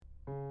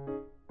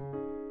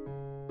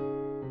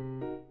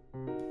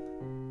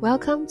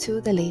Welcome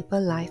to the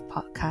Label Life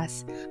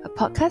Podcast, a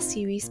podcast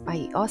series by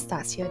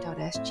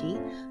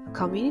itallstartshere.sg, a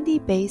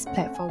community-based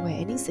platform where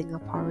any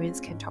Singaporeans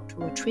can talk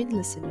to a trained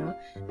listener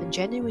and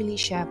genuinely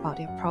share about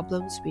their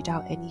problems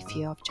without any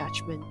fear of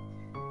judgment.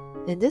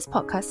 In this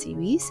podcast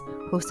series,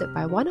 hosted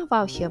by one of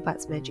our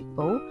Hearbuds Magic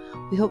Bowl,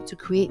 we hope to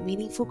create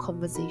meaningful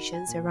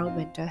conversations around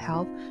mental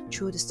health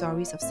through the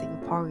stories of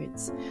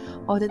Singaporeans,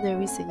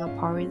 ordinary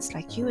Singaporeans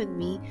like you and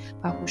me,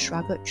 but who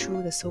struggled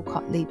through the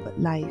so-called labelled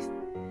life.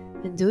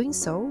 In doing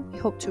so, we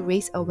hope to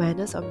raise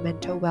awareness of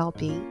mental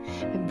well-being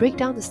and break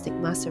down the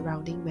stigma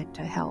surrounding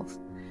mental health.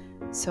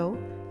 So,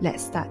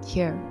 let's start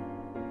here.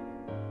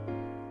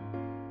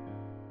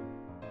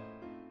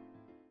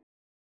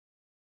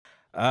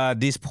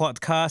 This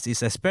podcast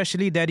is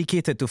especially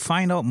dedicated to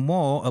find out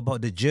more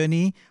about the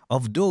journey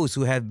of those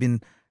who have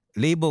been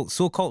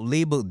so-called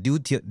labelled due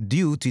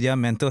to their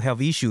mental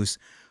health issues.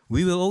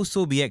 We will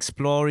also be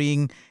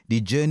exploring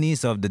the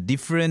journeys of the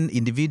different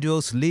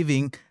individuals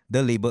living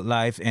the labelled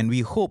life, and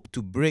we hope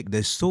to break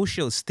the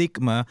social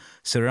stigma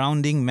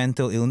surrounding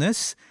mental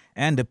illness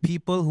and the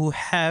people who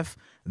have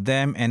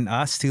them and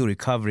are still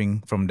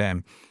recovering from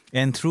them.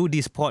 And through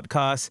this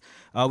podcast,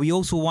 we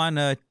also want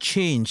to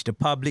change the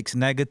public's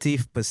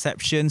negative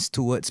perceptions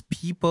towards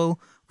people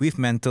with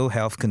mental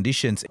health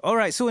conditions. All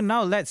right, so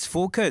now let's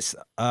focus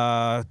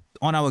on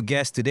our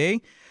guest today.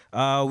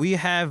 We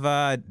have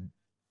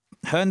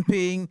Hen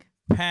Ping,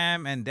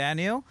 Pam, and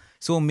Daniel.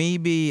 So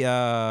maybe,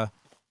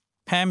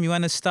 Pam, you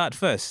want to start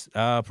first?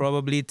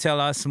 Probably tell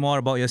us more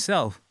about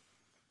yourself.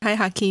 Hi,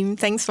 Hakim.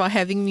 Thanks for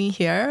having me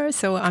here.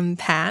 So I'm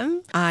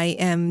Pam. I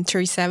am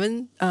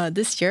 37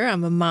 this year.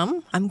 I'm a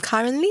mom. I'm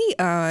currently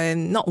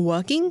not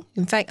working.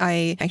 In fact,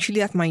 I actually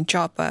left my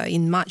job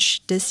in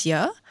March this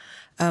year.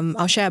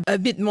 I'll share a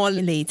bit more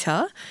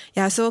later.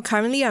 Yeah, so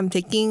currently I'm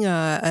taking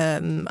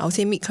I'll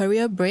say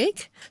mid-career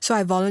break. So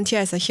I volunteer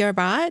as a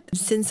Hearbud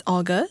since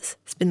August.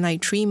 It's been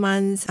like 3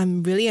 months.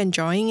 I'm really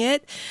enjoying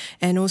it.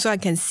 And also I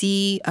can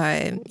see,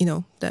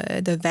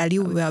 the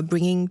value we are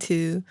bringing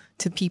to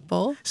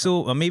people.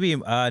 So maybe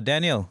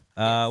Daniel,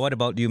 what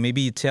about you?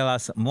 Maybe you tell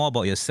us more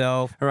about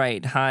yourself.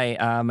 Right.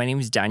 Hi, my name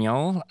is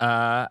Daniel.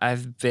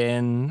 I've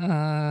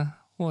been...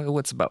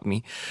 what's about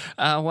me?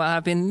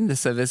 I've been in the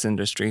service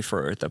industry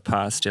for the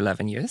past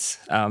 11 years.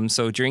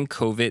 So during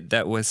COVID,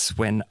 that was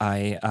when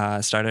I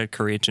started a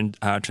career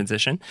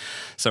transition.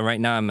 So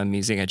right now I'm a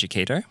music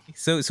educator.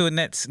 So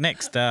next,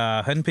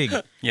 Hen Ping.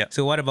 Yeah.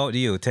 So what about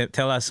you?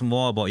 Tell us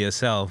more about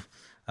yourself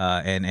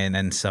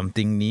and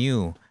something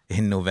new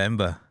in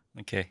November.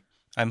 Okay.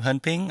 I'm Hen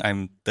Ping.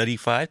 I'm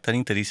 35,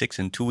 turning 36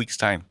 in 2 weeks'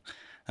 time.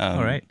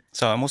 All right.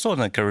 So I'm also on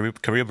a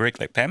career break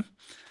like Pam.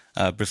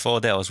 Before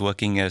that, I was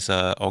working as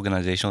an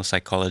organizational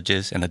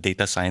psychologist and a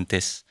data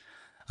scientist.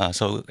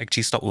 So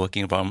actually stopped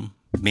working around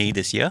May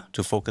this year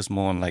to focus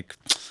more on like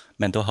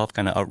mental health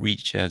kind of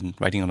outreach and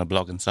writing on a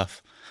blog and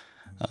stuff.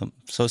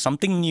 So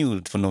something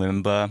new for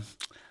November.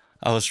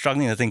 I was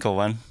struggling to think of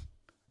one.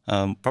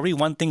 Probably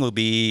one thing would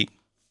be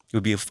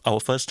our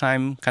first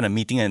time kind of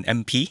meeting an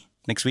MP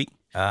next week.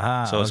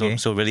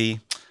 So really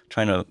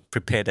trying to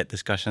prepare that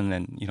discussion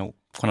and,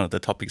 one of the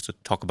topics to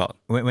talk about.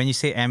 When you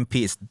say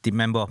MP, it's the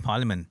Member of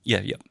Parliament?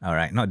 Yeah. All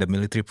right, not the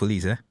military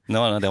police, eh?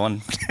 No, that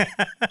one.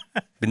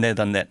 Been there,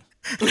 done that.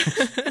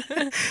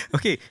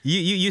 Okay,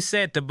 you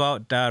said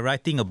about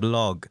writing a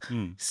blog.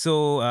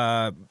 So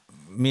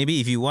maybe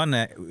if you want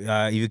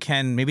to, you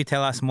can maybe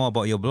tell us more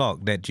about your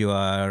blog that you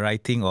are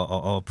writing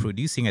or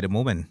producing at the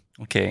moment.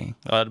 Okay,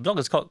 the blog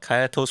is called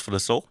Kaya Toast for the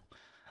Soul.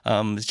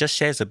 It just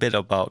shares a bit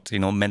about,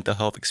 mental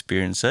health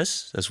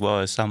experiences as well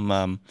as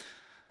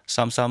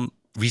some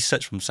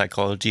research from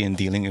psychology and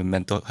dealing with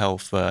mental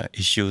health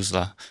issues.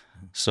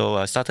 So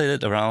I started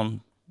it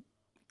around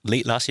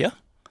late last year.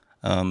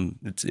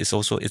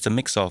 It's a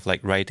mix of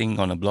like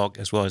writing on a blog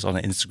as well as on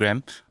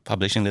Instagram,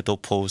 publishing little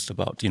posts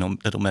about,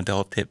 little mental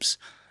health tips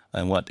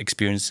and what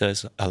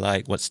experiences are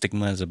like, what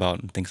stigma is about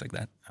and things like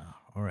that.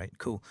 All right,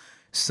 cool.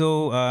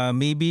 So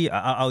maybe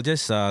I'll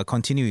just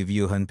continue with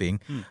you, Hen Ping.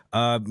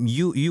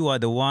 You are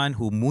the one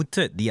who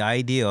mooted the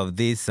idea of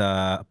this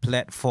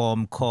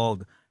platform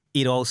called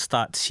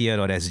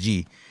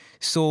itallstartshere.sg.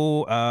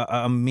 So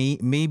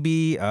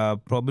maybe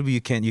probably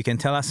you can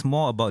tell us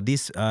more about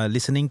this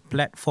listening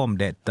platform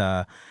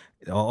that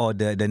or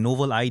the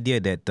novel idea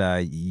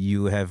that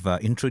you have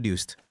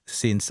introduced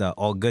since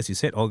August. You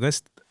said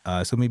August.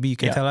 So maybe you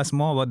can tell us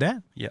more about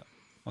that. Yeah.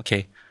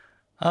 Okay.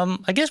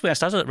 I guess when I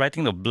started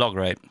writing the blog,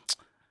 right,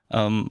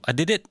 I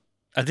did it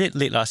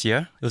late last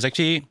year. It was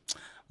actually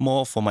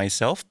more for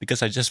myself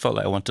because I just felt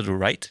like I wanted to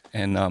write.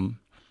 And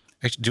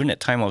actually during that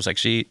time, I was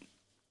actually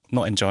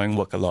not enjoying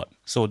work a lot.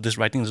 So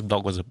writing this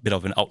blog was a bit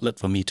of an outlet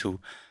for me too.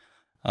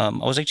 I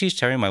was actually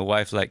sharing my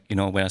wife, like,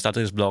 when I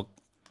started this blog,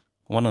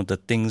 one of the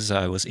things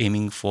I was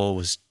aiming for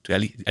was to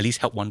at least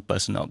help one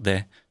person out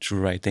there through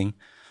writing.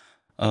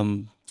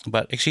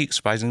 But actually,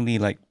 surprisingly,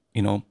 like,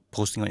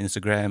 posting on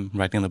Instagram,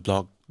 writing on the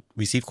blog,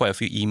 received quite a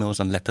few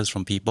emails and letters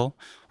from people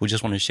who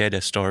just want to share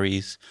their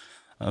stories.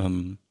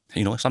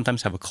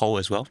 sometimes have a call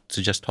as well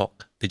to just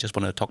talk. They just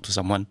want to talk to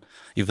someone,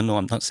 even though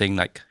I'm not saying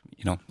like,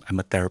 I'm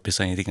a therapist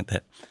or anything like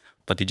that,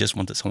 but they just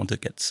wanted someone to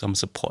get some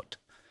support.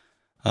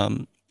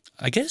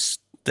 I guess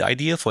the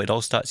idea for It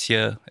All Starts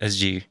Here,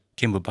 SG,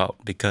 came about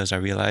because I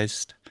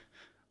realized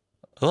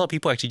a lot of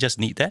people actually just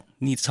need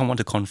someone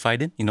to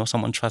confide in,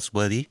 someone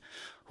trustworthy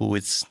who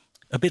is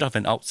a bit of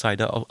an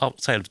outsider,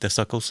 outside of the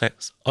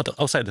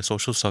outside the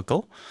social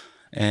circle,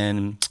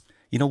 and,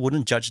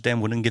 wouldn't judge them,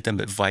 wouldn't give them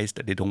advice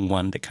that they don't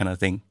want, that kind of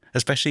thing.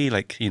 Especially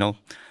like,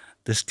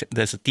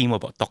 there's a theme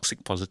about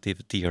toxic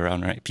positivity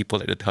around, right? People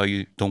like to tell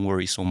you, don't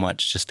worry so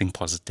much, just think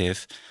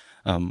positive.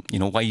 Why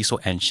are you so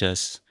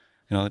anxious?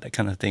 That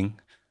kind of thing.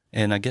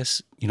 And I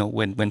guess,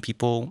 when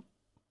people,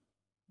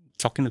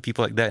 talking to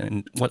people like that,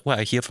 and what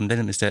I hear from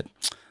them is that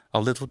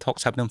our little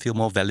talks help them feel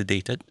more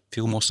validated,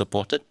 feel more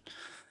supported.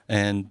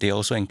 And they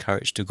also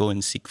encouraged to go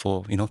and seek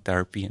for,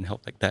 therapy and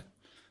help like that.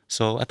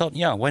 So I thought,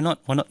 why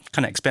not kind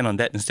of expand on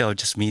that instead of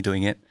just me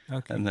doing it?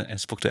 Okay. And I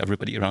spoke to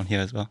everybody around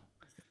here as well.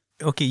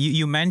 Okay,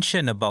 you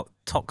mentioned about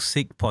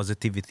toxic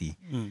positivity.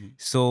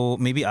 So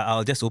maybe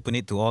I'll just open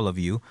it to all of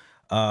you.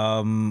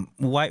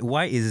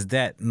 Why is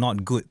that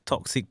not good?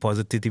 Toxic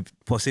positivity.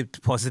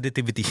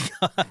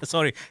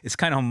 Sorry, it's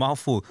kind of a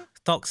mouthful.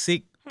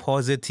 Toxic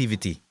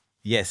positivity.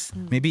 Yes.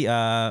 Maybe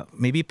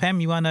Pam,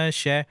 you wanna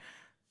share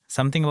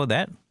something about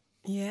that?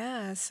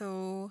 Yeah,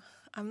 so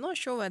I'm not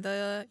sure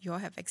whether you all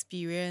have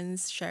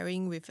experience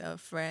sharing with a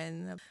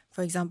friend.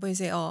 For example, you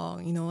say,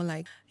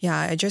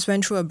 I just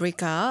went through a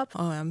breakup,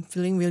 or I'm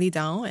feeling really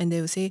down, and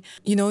they will say,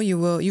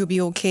 you'll be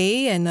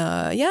okay, and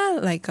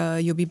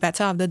you'll be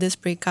better after this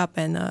breakup,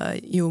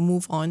 and you'll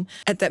move on.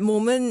 At that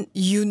moment,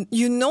 you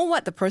know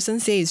what the person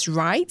says is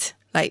right.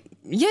 Like,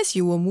 yes,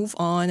 you will move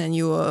on and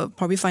you will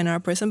probably find another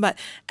person, but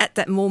at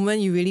that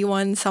moment, you really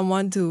want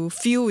someone to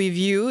feel with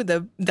you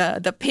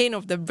the pain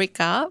of the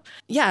breakup.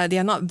 Yeah, they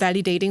are not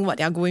validating what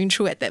they are going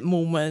through at that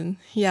moment.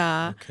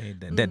 Yeah. Okay,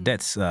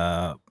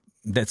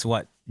 that's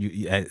what you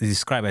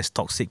describe as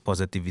toxic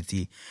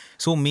positivity.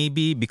 So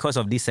maybe because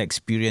of this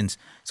experience,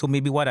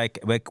 what I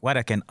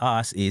can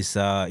ask is,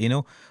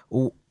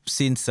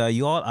 since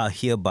you all are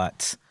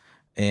earbuds,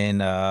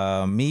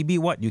 and maybe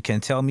what you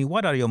can tell me,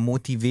 what are your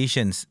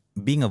motivations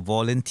being a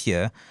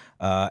volunteer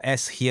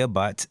as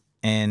earbud,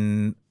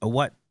 and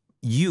what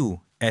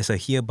you as a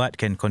earbud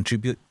can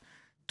contribute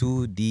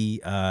to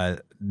the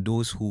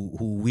those who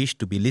wish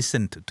to be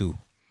listened to.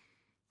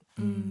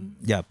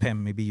 Yeah,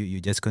 Pam, maybe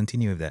you just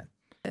continue with that.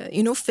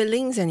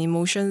 Feelings and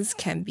emotions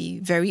can be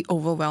very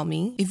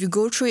overwhelming. If you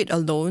go through it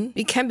alone,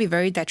 it can be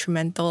very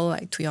detrimental,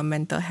 to your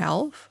mental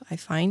health, I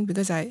find,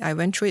 because I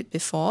went through it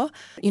before.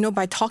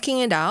 By talking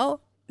it out,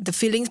 the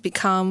feelings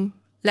become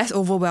less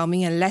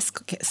overwhelming and less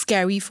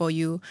scary for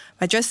you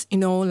by just,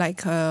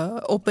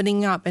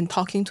 opening up and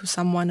talking to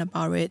someone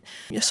about it.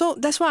 So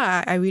that's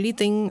why I really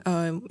think,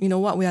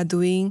 what we are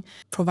doing,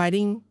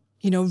 providing,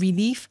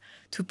 relief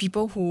to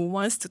people who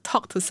wants to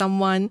talk to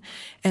someone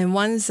and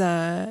wants,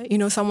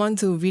 someone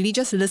to really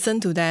just listen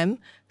to them,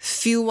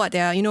 feel what they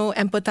are,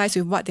 empathize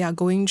with what they are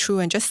going through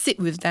and just sit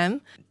with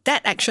them.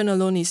 That action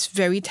alone is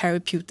very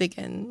therapeutic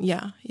and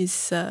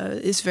it's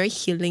very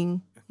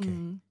healing.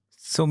 Okay.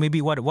 So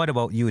maybe what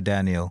about you,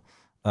 Daniel?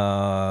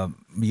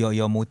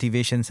 Your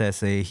motivations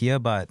as a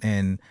earbud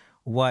and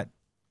what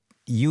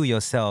you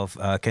yourself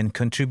can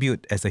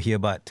contribute as a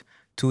earbud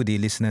to the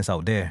listeners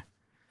out there.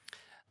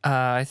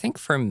 I think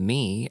for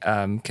me,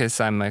 because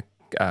I'm a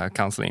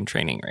counselor in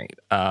training,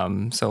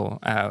 right? So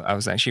I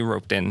was actually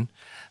roped in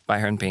by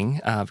Hern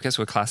Ping because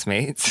we're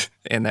classmates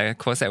in the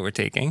course that we're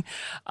taking.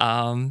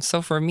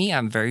 So for me,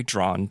 I'm very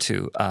drawn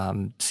to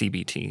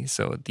CBT,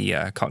 so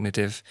the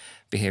cognitive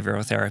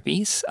behavioral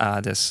therapies.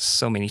 There's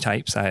so many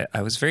types.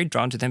 I was very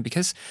drawn to them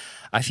because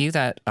I feel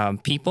that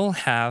people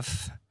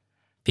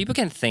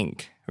can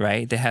think,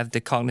 right? They have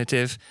the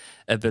cognitive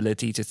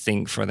ability to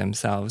think for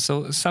themselves.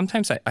 So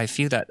sometimes I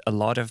feel that a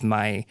lot of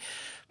my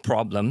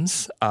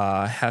problems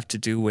have to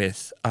do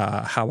with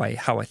how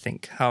I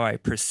think, how I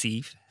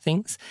perceive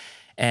things.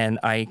 And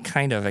I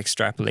kind of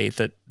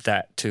extrapolated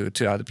that to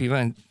other people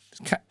and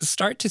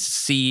start to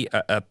see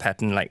a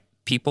pattern. Like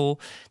people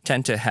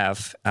tend to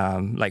have,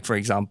 for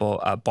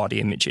example, body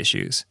image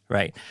issues,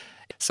 right?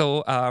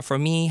 So for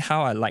me,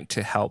 how I like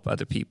to help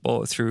other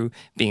people through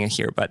being a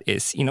earbud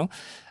is,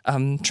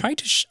 try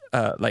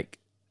to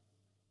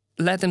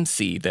let them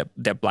see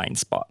their blind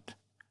spot,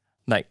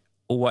 like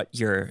what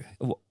your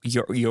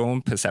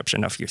own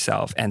perception of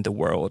yourself and the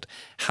world,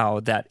 how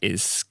that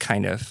is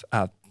kind of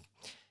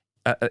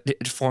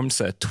it forms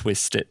a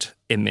twisted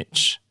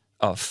image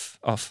of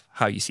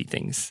how you see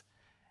things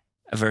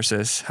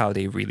versus how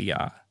they really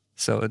are.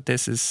 So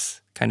this is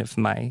kind of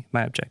my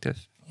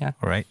objective. Yeah.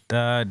 All right.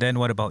 Then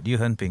what about you,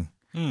 Hern Ping?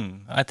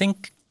 I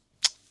think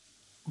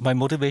my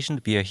motivation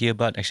to be a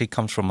earbud actually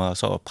comes from a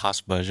sort of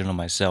past version of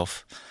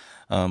myself,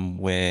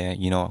 where,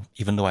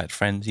 even though I had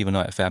friends, even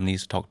though I had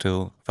families to talk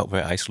to, I felt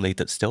very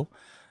isolated still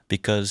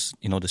because,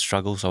 the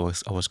struggles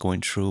I was going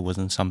through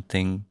wasn't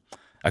something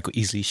I could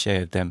easily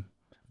share with them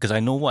because I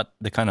know what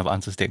the kind of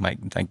answers they might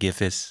give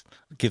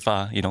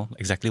are,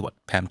 exactly what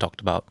Pam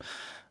talked about,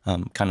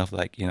 kind of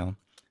like,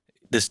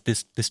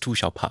 this too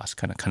shall pass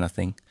kind of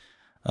thing.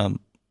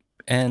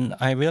 And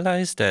I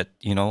realized that,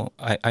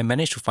 I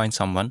managed to find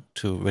someone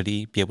to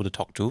really be able to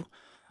talk to.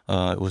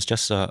 It was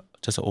just an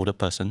older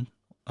person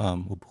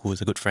who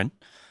was a good friend.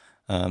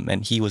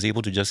 And he was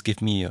able to just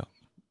give me a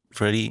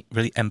really,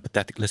 really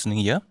empathetic listening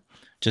ear,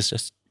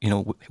 just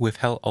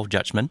withheld all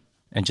judgment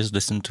and just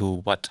listen to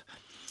what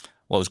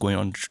was going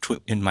on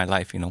in my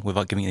life,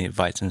 without giving any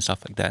advice and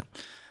stuff like that.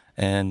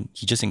 And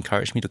he just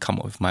encouraged me to come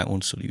up with my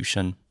own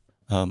solution.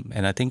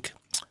 And I think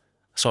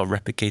sort of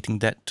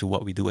replicating that to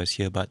what we do as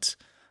Hearbuds,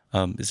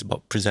 it's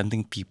about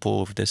presenting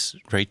people with this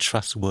very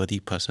trustworthy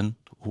person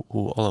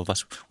who all of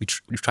us, we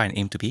try and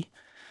aim to be,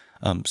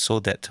 so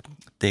that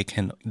they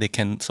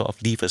can sort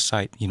of leave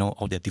aside,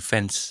 all the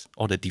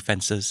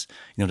defenses,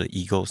 the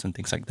egos and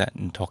things like that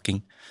in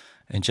talking,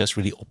 and just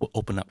really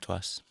open up to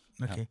us.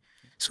 Okay.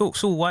 So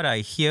what I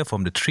hear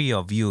from the three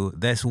of you,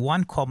 there's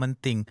one common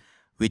thing,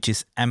 which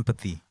is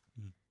empathy.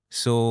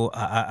 So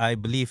I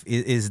believe,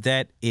 is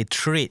that a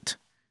trait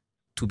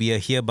to be a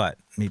Hearbud?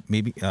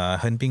 Maybe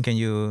Hen Ping, can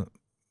you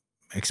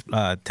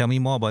tell me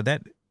more about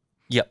that?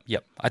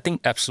 Yep. I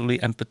think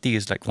absolutely empathy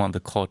is like one of the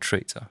core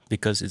traits,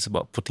 because it's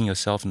about putting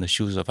yourself in the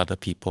shoes of other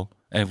people.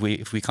 And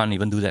if we can't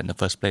even do that in the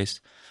first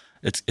place,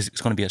 it's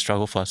going to be a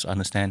struggle for us to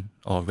understand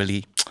or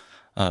really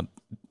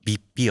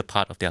be a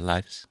part of their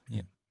lives.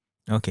 Yeah.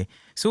 Okay.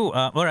 So,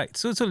 all right.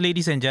 So,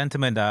 ladies and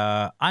gentlemen,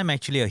 I'm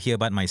actually a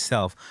Hearbud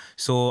myself.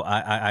 So,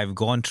 I've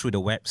gone through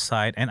the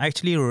website and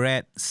actually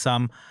read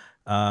some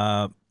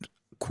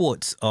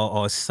quotes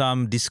or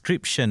some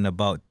description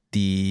about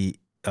the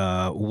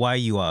why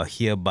you are a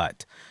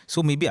Hearbud.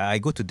 So, maybe I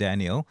go to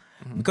Daniel,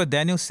 because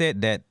Daniel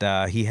said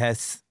that he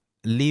has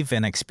lived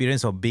an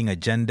experience of being a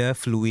gender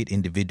fluid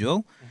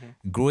individual.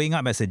 Growing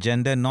up as a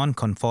gender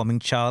non-conforming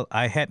child,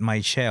 I had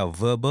my share of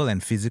verbal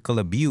and physical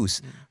abuse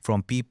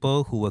from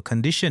people who were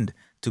conditioned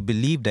to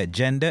believe that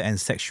gender and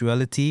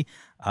sexuality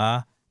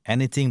are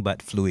anything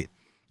but fluid.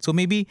 So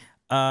maybe,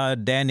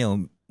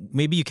 Daniel,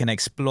 maybe you can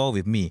explore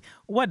with me,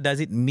 what does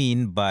it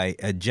mean by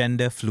a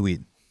gender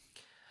fluid?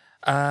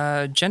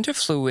 Gender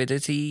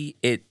fluidity,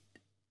 it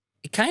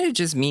kind of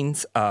just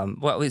means,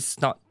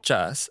 it's not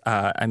just,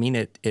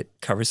 it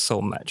covers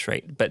so much,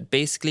 right? But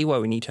basically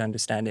what we need to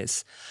understand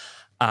is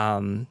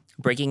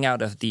breaking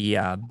out of the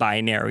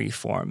binary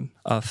form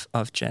of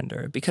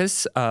gender,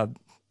 because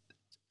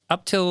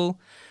up till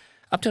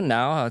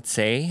now, I would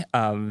say,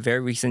 very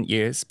recent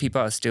years,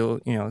 people are still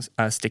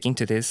sticking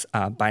to this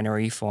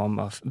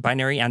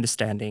binary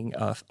understanding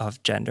of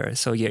gender.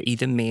 So you're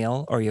either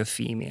male or you're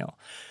female,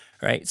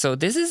 right? So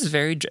this is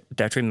very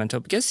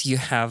detrimental, because you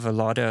have a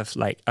lot of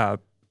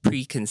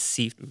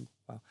preconceived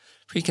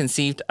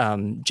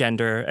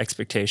gender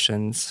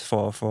expectations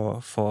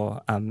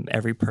for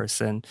every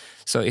person.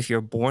 So if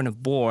you're born a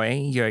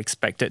boy, you're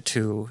expected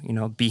to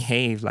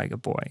behave like a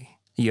boy.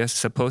 You're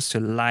supposed to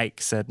like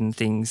certain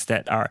things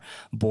that are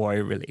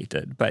boy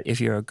related. But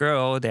if you're a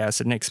girl, there are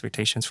certain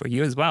expectations for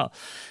you as well.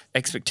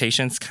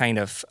 Expectations kind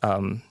of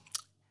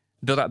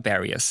build up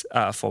barriers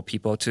for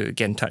people to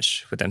get in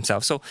touch with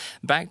themselves. So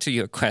back to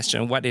your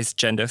question, what is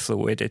gender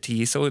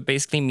fluidity? So it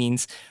basically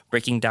means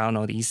breaking down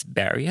all these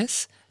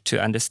barriers to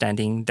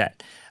understanding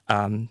that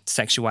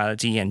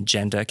sexuality and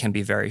gender can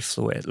be very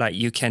fluid. Like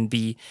you can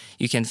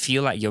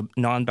feel like you're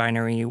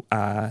non-binary,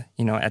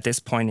 at this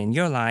point in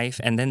your life,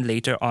 and then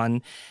later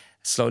on,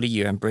 slowly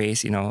you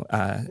embrace,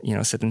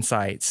 certain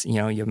sides,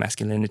 your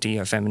masculinity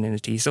or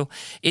femininity. So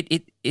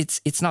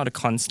it's not a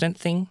constant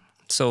thing.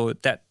 So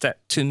that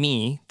to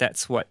me,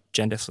 that's what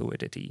gender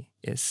fluidity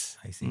is.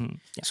 I see.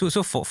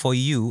 So for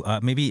you,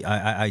 maybe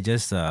I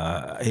just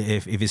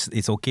if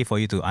it's okay for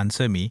you to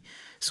answer me.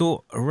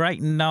 So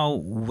right now,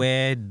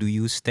 where do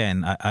you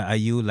stand? Are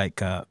you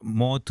like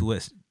more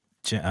towards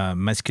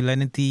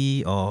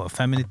masculinity or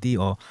femininity,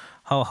 or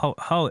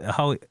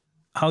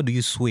how do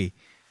you sway?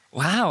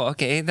 Wow,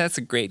 okay, that's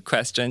a great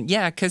question.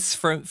 Yeah, because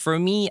for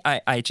me,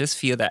 I just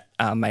feel that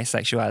my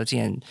sexuality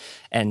and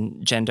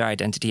gender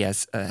identity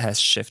has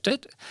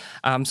shifted.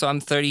 So I'm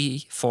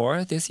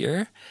 34 this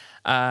year.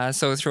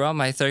 So throughout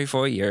my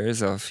 34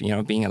 years of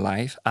being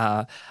alive,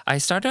 I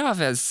started off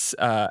as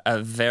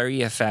a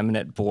very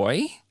effeminate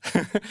boy.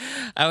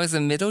 I was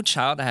a middle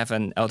child. I have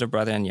an elder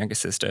brother and younger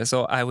sister,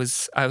 so I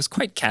was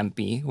quite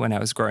campy when I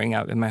was growing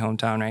up in my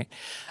hometown, right?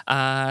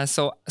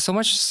 So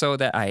much so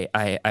that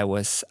I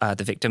was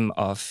the victim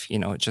of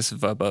just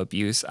verbal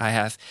abuse. I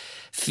have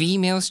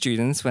female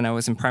students when I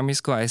was in primary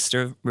school. I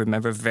still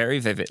remember very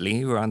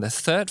vividly. We were on the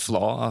third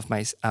floor of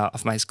my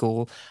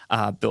school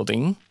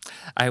building.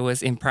 I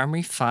was in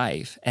primary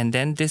 5, and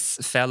then this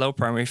fellow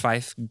primary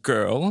 5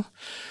 girl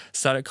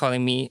started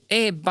calling me,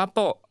 "Hey,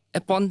 Bapo,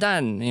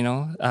 Epondan,"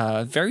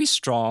 very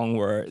strong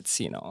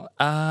words,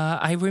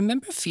 I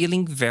remember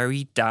feeling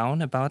very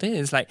down about it.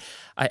 It's like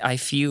I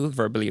feel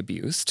verbally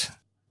abused.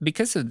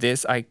 Because of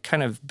this, I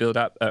kind of built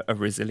up a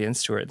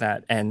resilience toward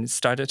that and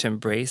started to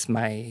embrace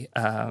my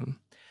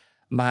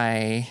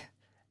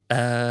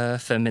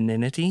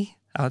femininity,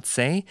 I would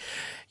say.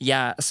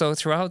 Yeah, so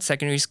throughout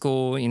secondary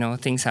school,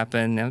 things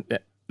happen.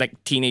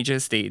 Like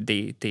teenagers,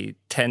 they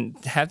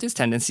have this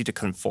tendency to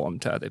conform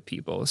to other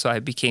people. So I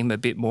became a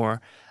bit more,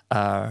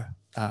 how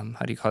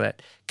do you call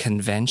it,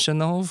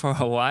 conventional for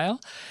a while.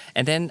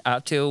 And then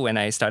up till when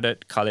I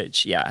started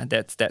college,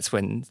 that's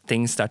when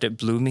things started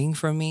blooming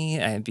for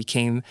me. I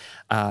became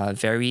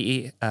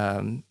very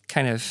kind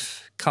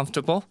of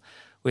comfortable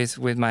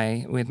with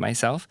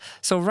myself.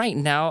 So right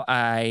now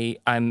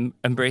I'm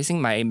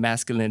embracing my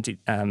masculinity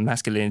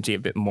a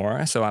bit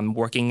more. So I'm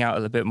working out a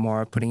little bit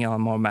more, putting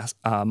on more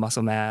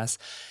muscle mass,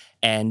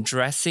 and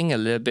dressing a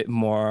little bit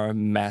more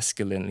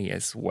masculinely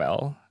as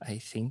well, I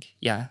think.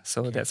 Yeah,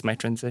 so that's my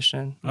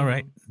transition. All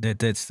right,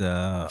 that's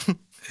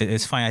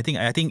it's fine.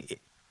 I think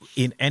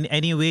in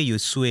any way you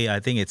sway,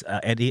 I think it's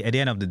at the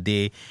end of the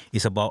day,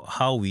 it's about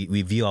how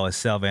we view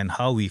ourselves and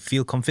how we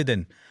feel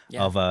confident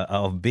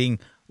of being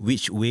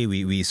which way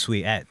we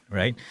sway at,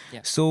 right?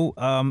 Yeah. So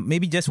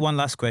maybe just one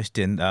last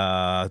question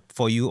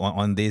for you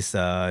on this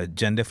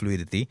gender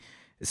fluidity.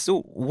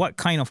 So what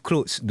kind of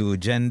clothes do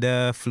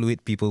gender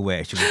fluid people wear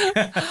actually?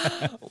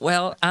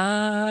 Well,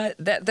 there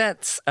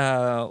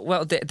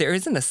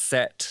isn't a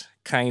set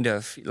kind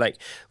of, like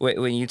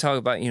when you talk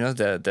about,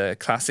 the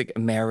classic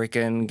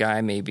American guy,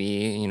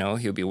 maybe,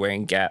 he'll be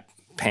wearing Gap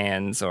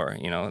pants or,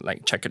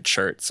 like checkered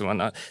shirts and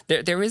whatnot.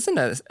 There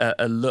isn't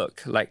a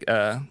look, like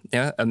a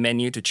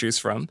menu to choose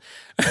from.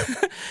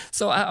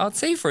 So I'd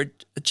say for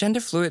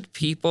gender fluid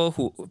people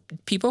who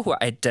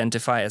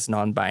identify as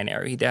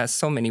non-binary, there are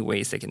so many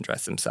ways they can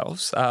dress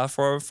themselves.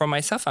 For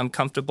myself, I'm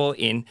comfortable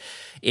in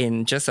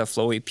just a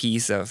flowy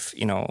piece of,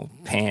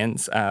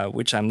 pants,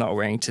 which I'm not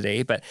wearing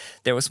today. But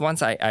there was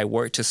once I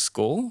wore it to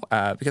school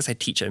because I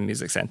teach at a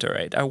music center,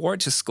 right? I wore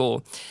it to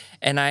school,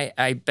 and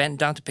I bent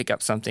down to pick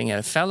up something, and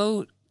a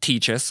fellow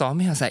teacher saw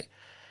me. I was like,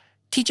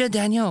 "Teacher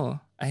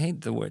Daniel." I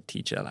hate the word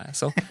teacher.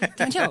 So,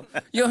 Daniel,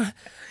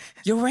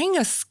 you're wearing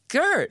a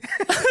skirt.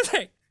 I was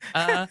like,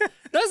 no,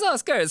 it's not a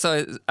skirt.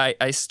 So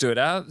I stood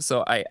up.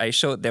 So I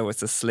showed there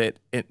was a slit.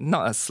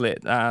 Not a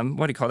slit.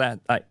 What do you call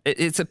that?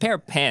 It's a pair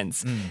of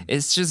pants.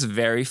 It's just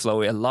very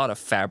flowy. A lot of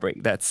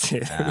fabric. That's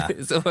it.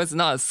 So it's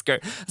not a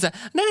skirt. I was like,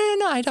 no.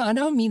 I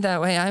don't mean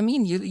that way. I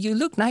mean, you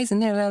look nice in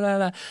there. Blah, blah,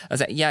 blah. I was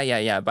like,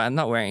 yeah. But I'm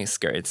not wearing a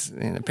skirt. It's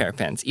in a pair of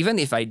pants. Even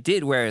if I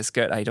did wear a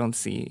skirt, I don't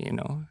see,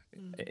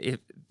 if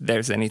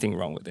there's anything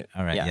wrong with it.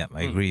 All right,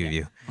 I agree with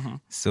you.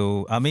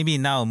 So maybe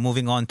now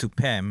moving on to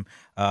Pam.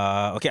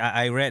 Okay,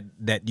 I read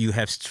that you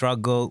have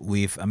struggled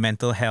with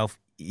mental health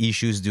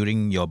issues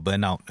during your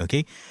burnout,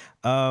 okay?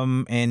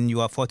 And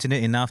you are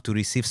fortunate enough to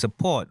receive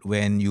support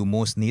when you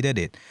most needed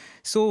it.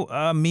 So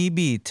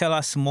maybe tell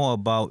us more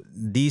about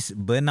this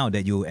burnout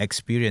that you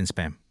experienced,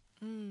 Pam.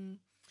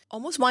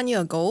 Almost 1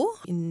 year ago,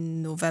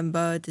 in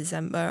November,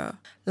 December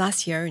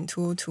last year in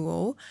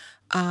 2020,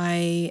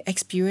 I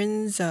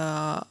experienced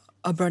a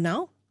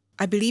burnout.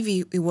 I believe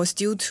it was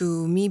due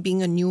to me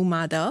being a new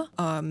mother,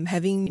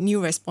 having new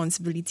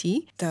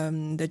responsibility,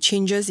 the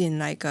changes in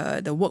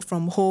the work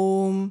from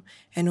home,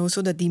 and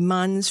also the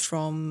demands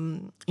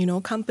from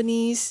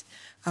companies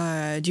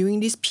during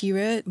this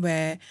period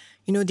where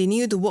they need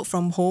you to work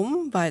from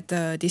home, but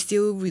they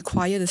still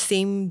require the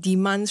same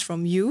demands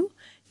from you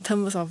in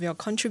terms of your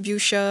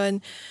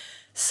contribution.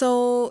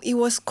 So it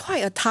was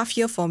quite a tough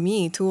year for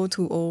me,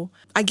 2020.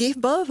 I gave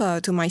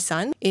birth to my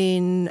son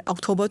in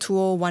October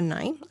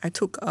 2019. I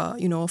took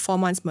 4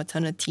 months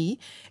maternity.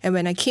 And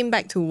when I came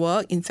back to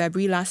work in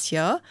February last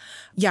year,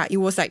 it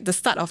was like the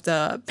start of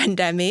the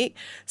pandemic.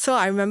 So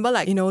I remember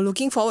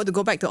looking forward to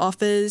go back to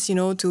office,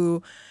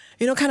 to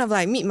kind of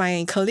like meet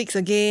my colleagues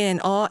again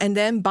and all. And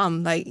then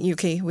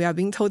we are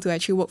being told to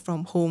actually work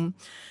from home.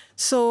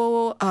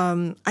 So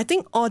I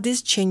think all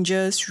these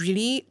changes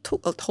really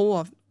took a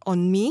toll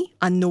on me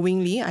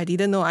unknowingly. I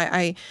didn't know.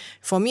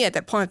 For me at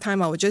that point of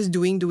time, I was just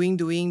doing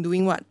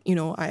what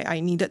I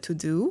needed to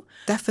do.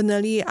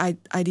 Definitely, I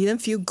didn't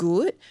feel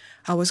good.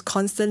 I was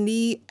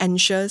constantly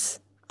anxious.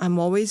 I'm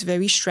always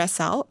very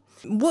stressed out.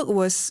 Work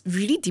was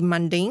really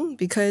demanding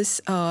because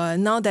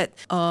now that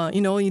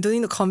you don't need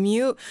to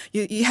commute,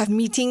 you have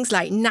meetings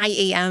like 9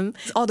 a.m.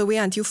 all the way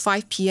until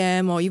 5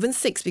 p.m. or even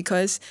 6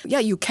 because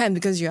you can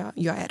because you're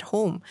at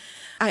home.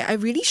 I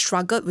really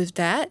struggled with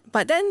that,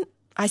 but then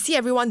I see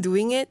everyone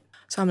doing it.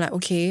 So I'm like,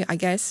 okay, I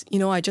guess,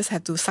 I just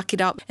have to suck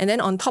it up. And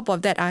then on top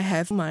of that, I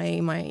have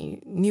my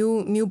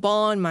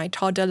newborn, my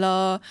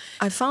toddler.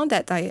 I found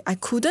that I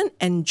couldn't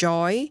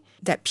enjoy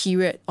that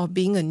period of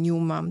being a new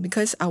mom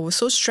because I was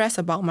so stressed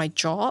about my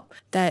job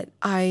that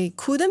I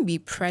couldn't be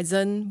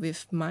present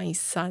with my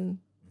son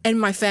and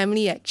my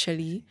family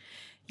actually.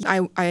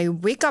 I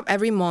wake up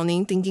every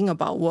morning thinking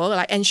about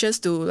work, anxious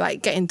to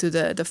get into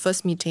the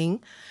first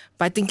meeting,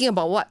 by thinking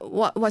about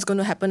what's going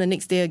to happen the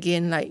next day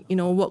again,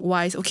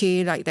 work-wise,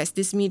 okay, there's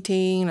this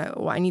meeting,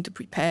 what I need to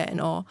prepare and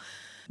all.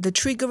 the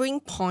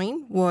triggering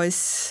point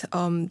was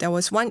there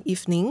was one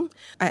evening.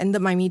 I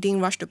ended my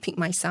meeting, rushed to pick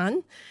my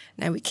son.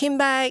 And we came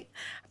back,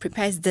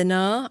 prepared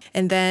dinner,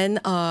 and then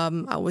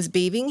I was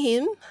bathing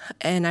him.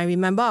 And I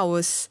remember I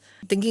was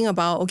thinking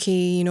about,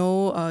 okay,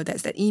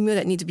 that's that email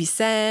that needs to be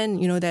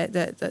sent, that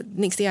the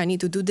next day I need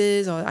to do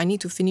this, or I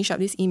need to finish up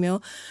this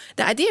email.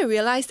 That I didn't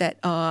realize that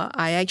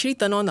I actually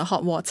turned on the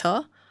hot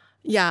water.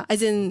 Yeah,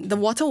 as in the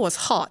water was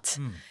hot.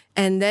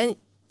 And then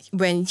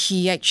when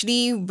he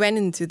actually went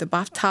into the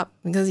bathtub,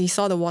 because he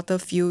saw the water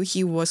fill,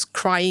 he was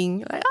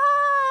crying, like,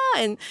 ah!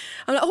 And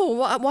I'm like,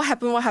 oh, what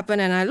happened? What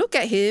happened? And I look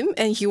at him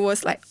and he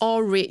was like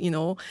all red,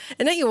 And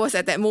then it was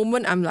at that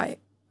moment, I'm like,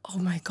 oh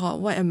my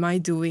God, what am I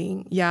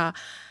doing? Yeah,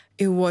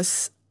 it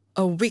was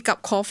a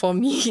wake-up call for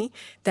me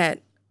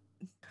that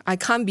I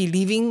can't be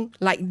living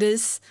like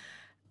this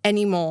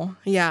anymore.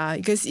 Yeah,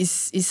 because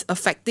it's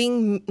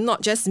affecting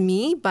not just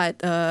me,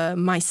 but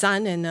my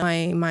son and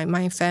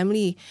my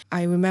family.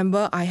 I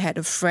remember I had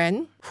a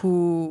friend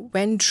who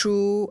went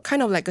through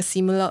kind of like a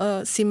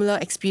similar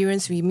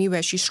experience with me,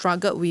 where she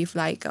struggled with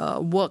like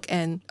work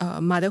and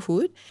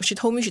motherhood. She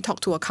told me she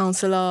talked to a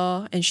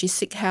counselor and she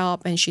seek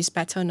help and she's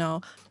better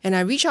now. And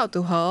I reached out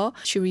to her.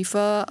 She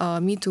referred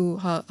me to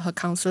her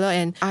counselor,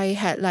 and I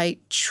had like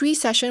 3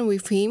 sessions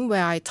with him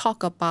where I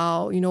talk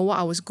about, what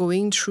I was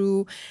going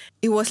through.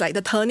 It was like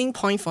the turning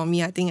point for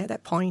me, I think, at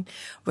that point,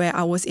 where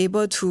I was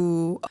able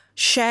to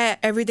share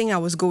everything I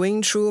was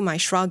going through, my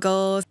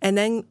struggles, and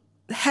then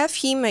have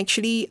him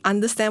actually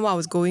understand what I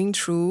was going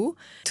through.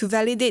 To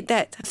validate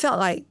that, I felt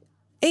like,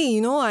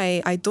 hey,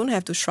 I don't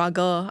have to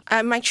struggle.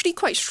 I'm actually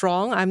quite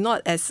strong. I'm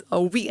not as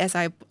weak as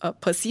I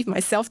perceive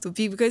myself to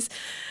be, because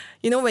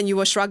when you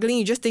were struggling,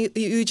 you just think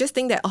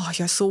that, oh,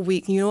 you're so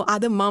weak.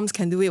 Other moms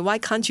can do it. Why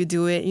can't you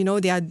do it?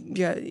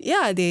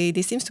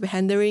 They seems to be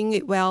handling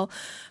it well.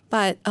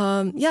 But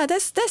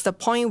that's the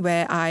point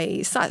where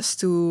I start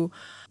to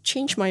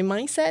change my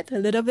mindset a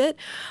little bit.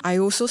 I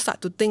also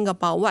start to think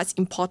about what's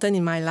important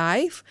in my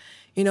life.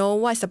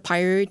 What's the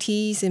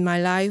priorities in my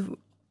life.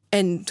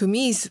 And to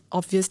me, it's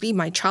obviously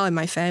my child and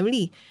my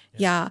family.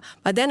 Yeah.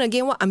 But then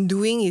again, what I'm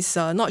doing is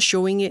not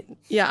showing it.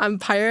 Yeah, I'm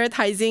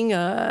prioritizing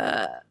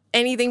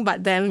anything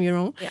but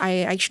them, I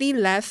actually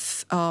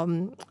left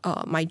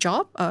my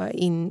job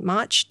in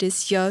March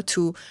this year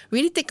to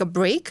really take a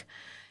break,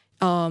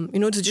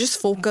 to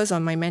just focus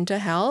on my mental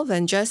health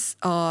and just,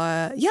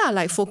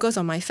 focus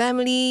on my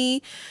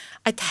family.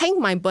 I thank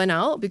my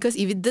burnout, because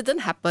if it didn't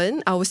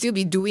happen, I would still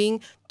be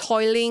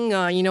toiling,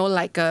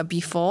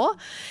 before.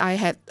 I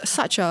had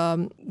such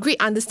a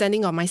great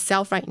understanding of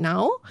myself right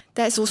now.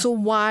 That's also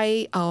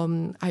why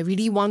I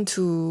really want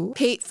to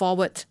pay it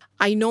forward.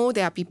 I know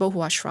there are people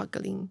who are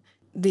struggling.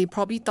 They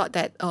probably thought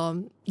that,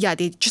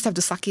 they just have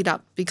to suck it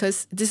up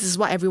because this is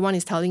what everyone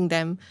is telling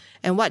them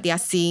and what they are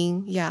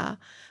seeing. Yeah.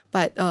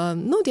 But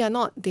no, they are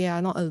not. They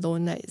are not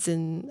alone. As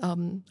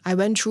in, I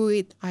went through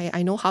it.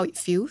 I know how it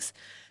feels.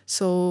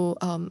 So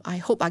I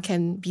hope I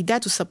can be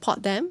there to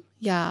support them.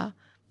 Yeah.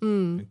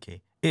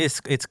 Okay.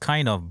 It's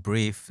kind of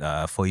brave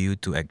for you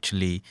to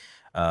actually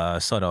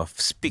sort of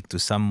speak to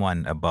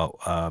someone about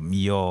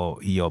your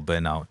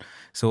burnout.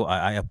 So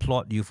I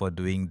applaud you for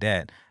doing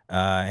that.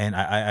 And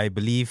I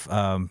believe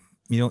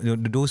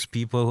those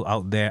people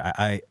out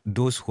there,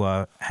 those who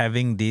are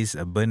having this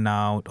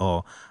burnout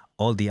or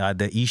all the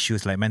other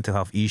issues like mental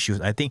health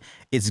issues, I think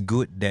it's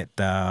good that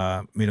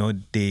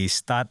they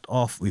start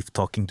off with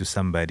talking to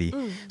somebody.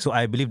 So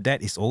I believe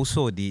that is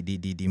also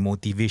the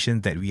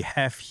motivation that we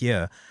have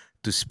here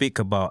to speak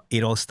about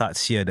It All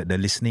Starts Here, the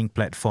listening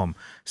platform.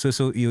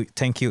 So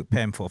thank you,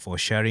 Pam, for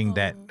sharing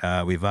that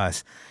with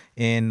us.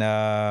 And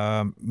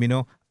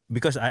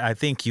because I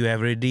think you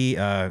have already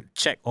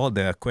checked all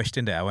the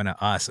questions that I want to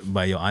ask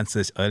by your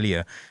answers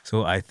earlier.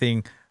 So I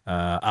think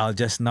I'll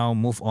just now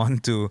move on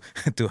to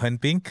Hen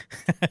Ping.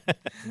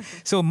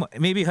 So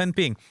maybe Hen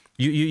Ping,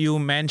 you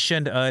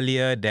mentioned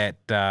earlier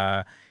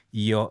that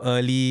your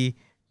early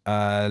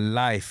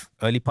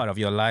part of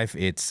your life,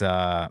 it's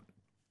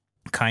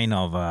kind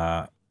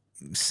of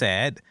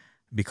sad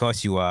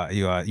because you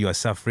are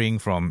suffering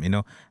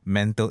from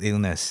mental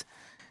illness.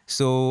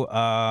 So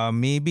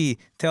maybe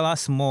tell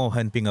us more,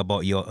 Hen Ping,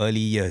 about your early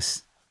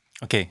years.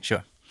 Okay,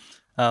 sure.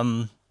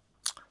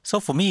 So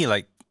for me,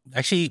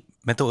 actually,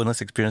 mental illness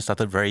experience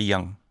started very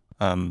young.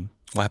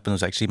 What happened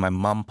was actually my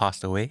mom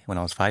passed away when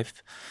I was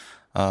 5.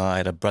 I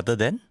had a brother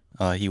then.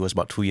 He was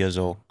about 2 years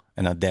old.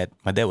 And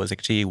my dad was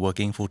actually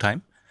working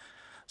full-time.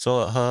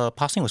 So her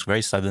passing was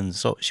very sudden.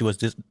 So she was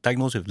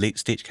diagnosed with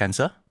late-stage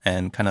cancer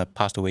and kind of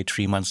passed away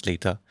 3 months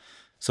later.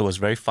 So it was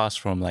very fast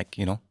from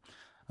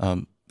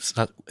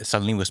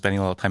suddenly we were spending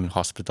a lot of time in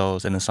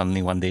hospitals, and then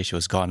suddenly one day she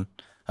was gone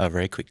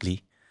very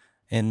quickly.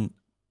 And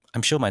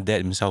I'm sure my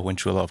dad himself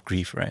went through a lot of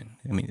grief, right?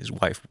 I mean, his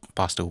wife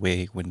passed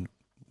away when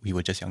we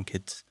were just young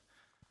kids.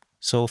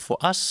 So for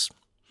us,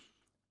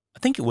 I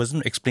think it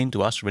wasn't explained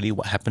to us really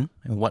what happened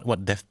and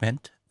what death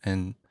meant.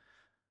 And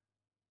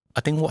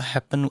I think what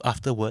happened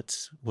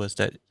afterwards was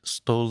that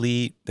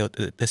slowly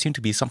there seemed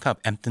to be some kind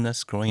of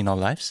emptiness growing in our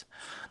lives.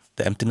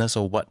 The emptiness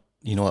of what,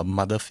 a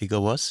mother figure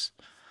was.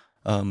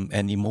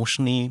 and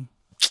emotionally,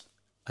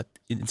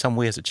 in some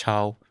way as a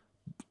child,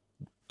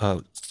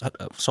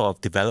 sort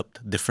of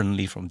developed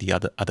differently from the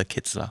other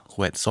kids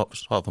who had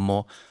sort of a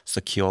more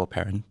secure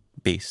parent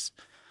base.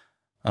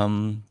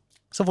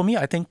 So for me,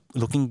 I think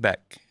looking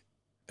back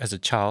as a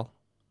child,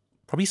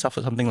 probably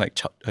suffered something like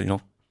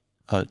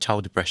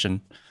child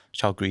depression,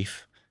 child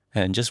grief,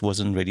 and just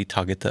wasn't really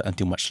targeted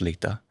until much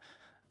later.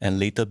 And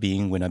later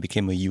being when I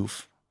became a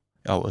youth,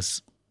 I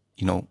was,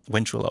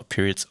 went through a lot of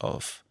periods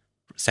of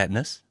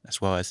sadness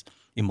as well as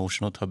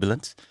emotional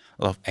turbulence,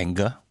 a lot of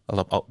anger, a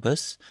lot of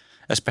outbursts,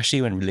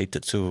 especially when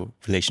related to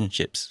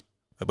relationships,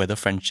 whether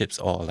friendships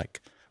or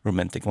like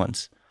romantic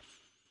ones.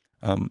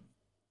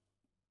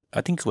 I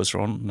think it was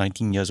around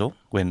 19 years old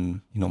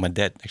when, my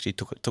dad actually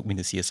took me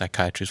to see a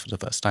psychiatrist for the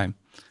first time.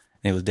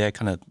 And it was there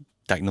kind of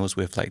diagnosed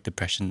with like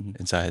depression,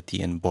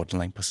 anxiety, and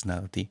borderline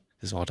personality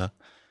disorder.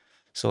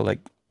 So like,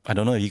 I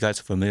don't know if you guys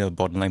are familiar with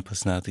borderline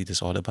personality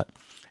disorder, but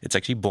it's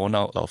actually born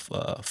out of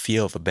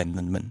fear of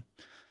abandonment.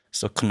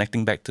 So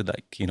connecting back to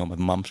like, my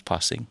mom's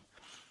passing,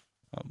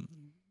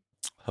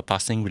 her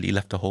passing really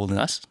left a hole in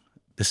us.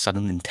 This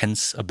sudden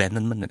intense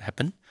abandonment that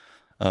happened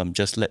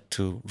just led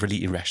to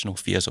really irrational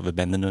fears of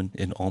abandonment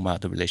in all my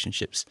other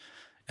relationships.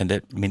 And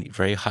that made it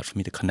very hard for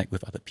me to connect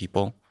with other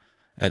people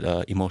at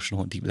an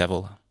emotional deep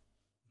level.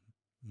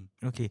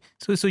 Okay,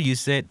 so you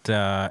said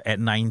at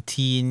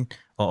 19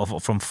 or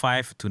from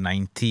 5 to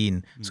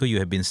 19, so you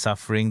have been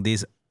suffering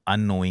this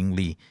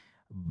unknowingly.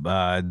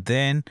 But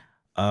then,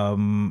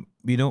 how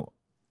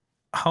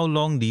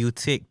long do you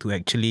take to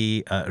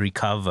actually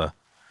recover?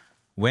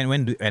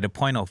 At a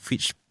point of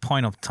which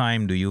point of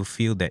time do you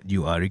feel that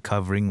you are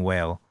recovering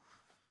well?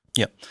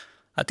 Yeah,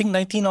 I think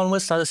 19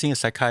 onwards started seeing a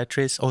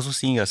psychiatrist, also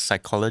seeing a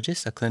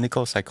psychologist, a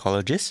clinical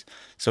psychologist.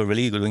 So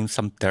really doing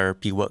some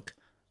therapy work.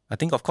 I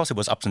think, of course, it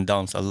was ups and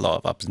downs, a lot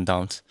of ups and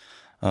downs.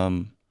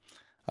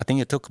 I think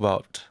it took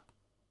about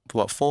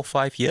 4 or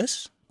 5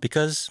 years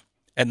because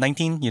at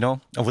 19,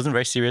 I wasn't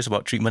very serious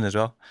about treatment as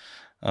well.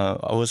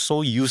 I was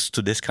so used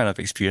to this kind of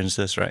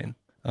experiences, right?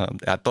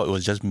 I thought it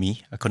was just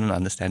me. I couldn't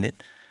understand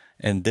it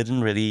and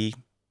it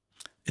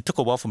took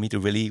a while for me to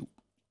really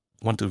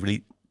want to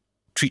really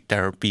treat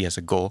therapy as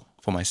a goal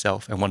for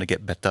myself and want to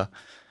get better.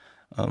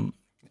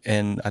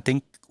 And I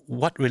think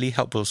what really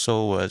helped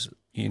also was,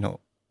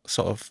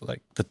 sort of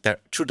like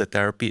through the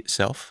therapy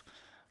itself,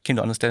 came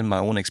to understand my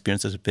own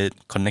experiences a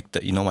bit,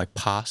 connected, my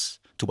past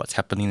to what's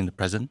happening in the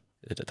present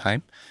at the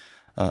time.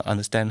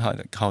 Understand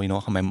how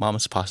my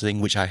mom's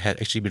passing, which I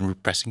had actually been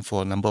repressing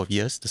for a number of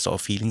years, the sort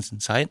of feelings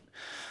inside,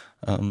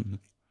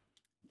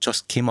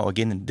 just came out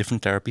again in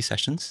different therapy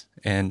sessions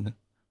and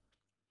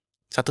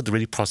started to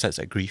really process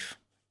that grief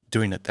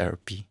during the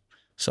therapy.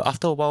 So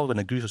after a while, when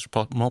the grief was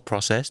more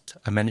processed,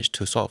 I managed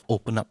to sort of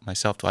open up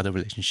myself to other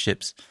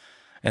relationships.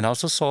 And I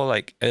also saw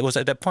it was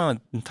at that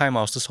point in time,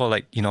 I also saw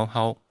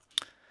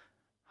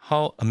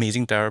how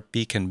amazing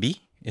therapy can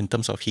be in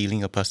terms of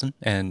healing a person,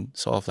 and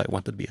sort of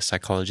wanted to be a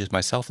psychologist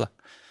myself.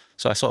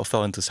 So I sort of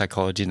fell into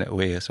psychology in that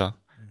way as well.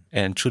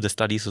 And through the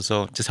studies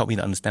also just helped me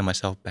to understand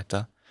myself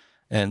better.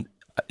 And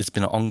it's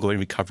been an ongoing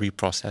recovery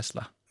process.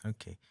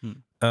 Okay.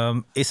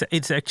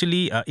 It's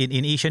actually,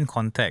 in Asian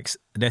context,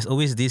 there's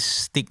always this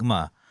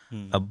stigma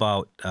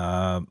about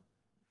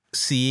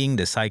seeing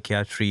the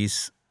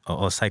psychiatrist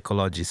or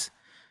psychologist.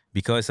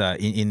 Because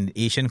in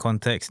Asian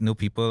context,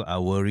 people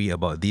are worried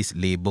about these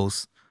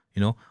labels,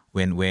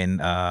 when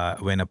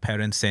a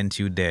parent sends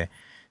you there.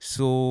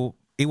 So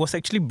it was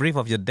actually brave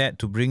of your dad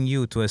to bring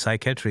you to a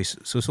psychiatrist.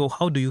 So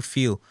how do you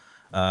feel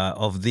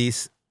of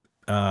this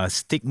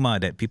stigma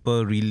that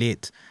people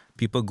relate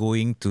people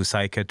going to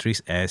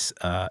psychiatrists as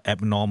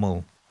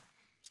abnormal?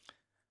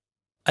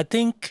 I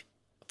think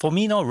for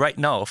me right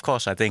now, of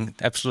course, I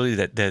think absolutely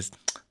that there's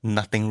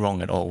nothing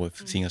wrong at all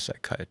with seeing a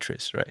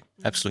psychiatrist, right?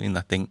 Absolutely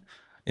nothing.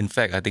 In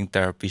fact, I think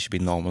therapy should be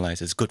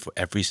normalized. It's good for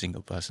every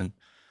single person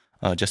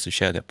just to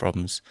share their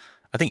problems.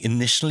 I think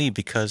initially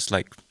because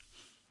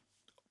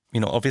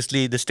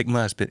obviously the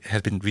stigma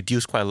has been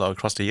reduced quite a lot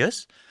across the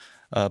years.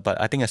 But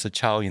I think as a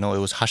child, it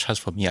was hush-hush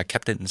for me. I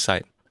kept it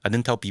inside. I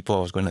didn't tell people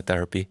I was going to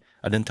therapy.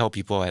 I didn't tell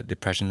people I had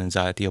depression,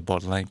 anxiety, or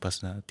borderline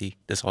personality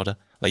disorder.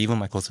 Even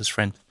my closest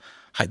friends,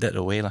 hide that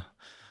away.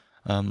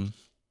 I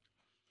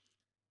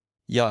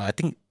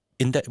think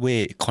in that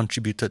way, it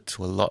contributed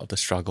to a lot of the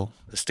struggle,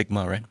 the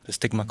stigma, right? The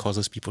stigma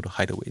causes people to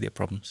hide away their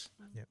problems.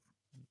 Yep.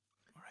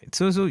 All right.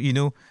 So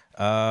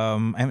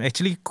I'm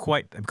actually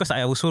because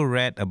I also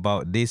read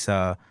about this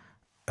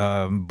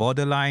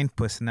borderline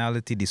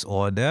personality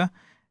disorder.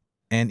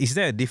 And is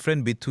there a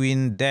difference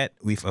between that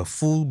with a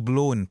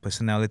full-blown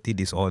personality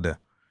disorder?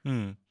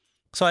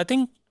 So I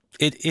think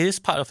it is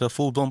part of the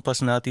full-blown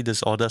personality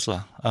disorders.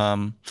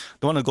 Don't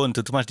want to go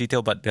into too much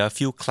detail, but there are a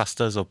few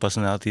clusters of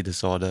personality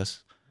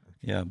disorders.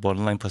 Yeah,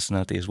 borderline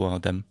personality is one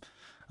of them.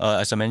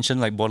 As I mentioned,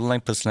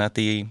 borderline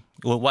personality,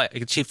 what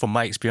actually from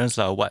my experience,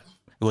 it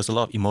was a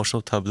lot of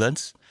emotional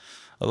turbulence,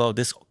 a lot of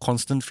this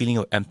constant feeling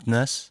of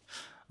emptiness,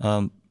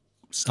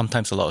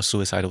 sometimes a lot of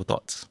suicidal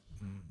thoughts.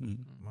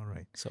 All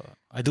right. So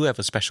I do have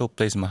a special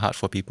place in my heart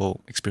for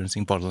people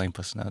experiencing borderline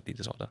personality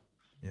disorder.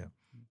 Yeah.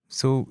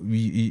 So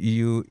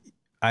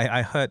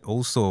I heard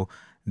also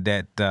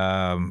that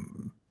I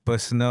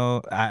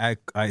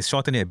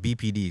shorten it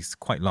BPD, is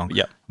quite long.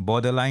 Yeah.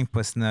 Borderline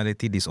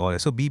personality disorder.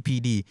 So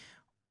BPD,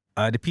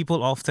 the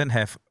people often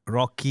have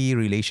rocky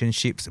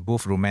relationships,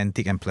 both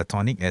romantic and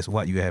platonic, as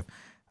what you have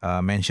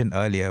mentioned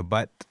earlier.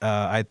 But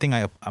I think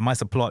I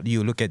must applaud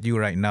you. Look at you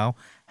right now,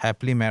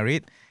 happily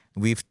married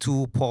with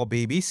 2 poor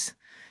babies.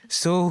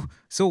 So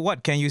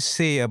what can you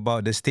say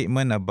about the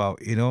statement about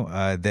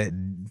that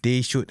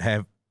they should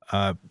have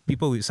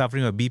people with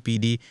suffering of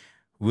BPD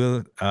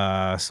will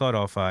sort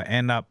of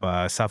end up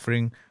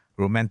suffering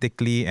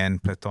romantically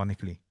and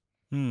platonically?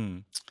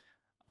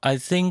 I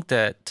think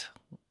that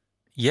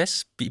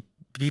yes,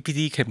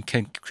 BPD can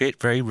create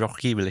very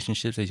rocky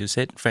relationships, as you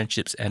said,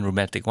 friendships and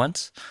romantic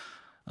ones.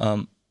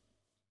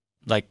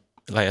 Like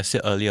I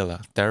said earlier,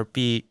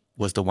 therapy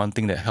was the one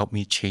thing that helped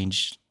me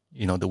change,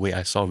 the way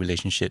I saw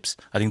relationships.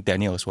 I think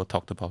Daniel as well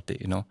talked about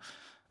it.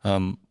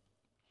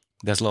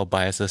 There's a lot of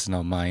biases in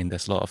our mind.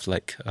 There's a lot of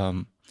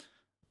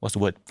what's the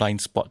word?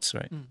 Blind spots,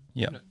 right?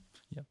 Yeah.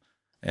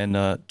 And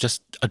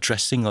just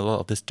addressing a lot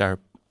of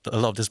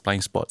this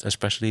blind spots,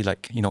 especially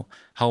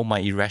how my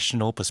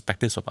irrational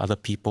perspectives of other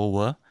people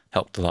were,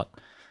 helped a lot.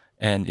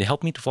 And it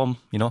helped me to form,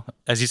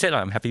 as you said,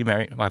 I'm happily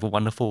married. I have a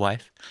wonderful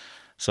wife.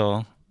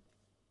 So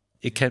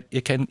it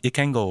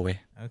can go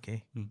away.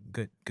 Okay,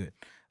 good.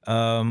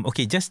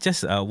 Okay,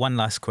 just one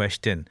last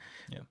question.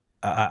 Yeah.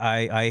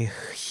 I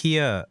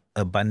hear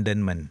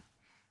abandonment.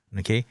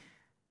 Okay,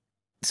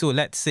 so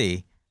let's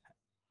say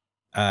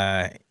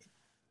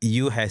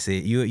you have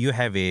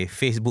a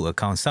Facebook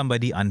account.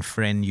 Somebody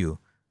unfriend you.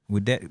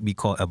 Would that be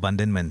called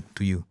abandonment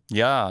to you?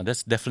 Yeah,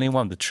 that's definitely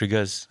one of the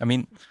triggers. I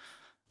mean,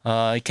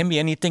 it can be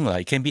anything.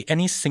 It can be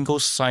any single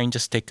sign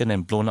just taken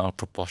and blown out of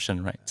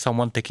proportion, right?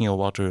 Someone taking a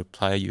while to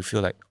reply, you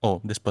feel like, oh,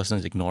 this person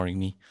is ignoring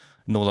me,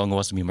 no longer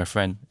wants to be my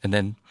friend, and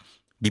then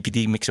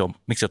BPD makes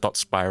your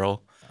thoughts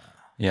spiral.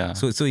 Yeah.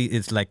 So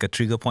it's like a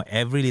trigger point.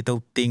 Every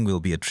little thing will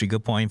be a trigger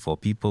point for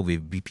people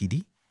with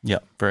BPD. Yeah,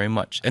 very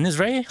much, and it's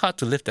very hard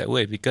to live that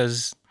way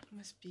because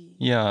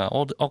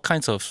all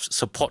kinds of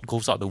support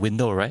goes out the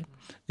window, right?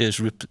 Is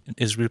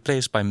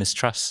replaced by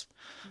mistrust.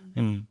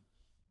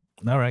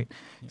 All right.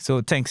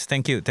 So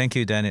thank you,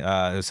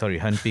 Daniel. Sorry,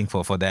 Han Ping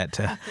for that.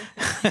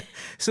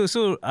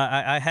 So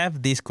I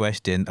have this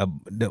question: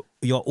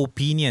 your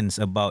opinions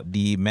about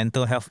the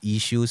mental health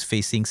issues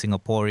facing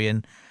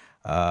Singaporean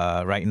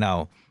right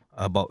now,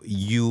 about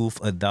youth,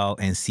 adult,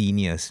 and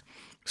seniors.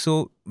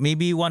 So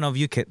maybe one of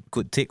you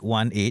could take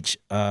one each.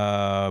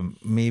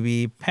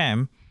 Maybe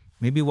Pam.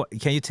 Maybe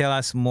can you tell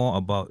us more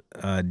about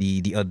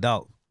the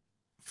adult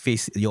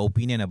your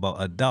opinion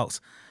about adults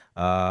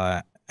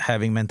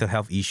having mental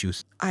health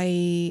issues?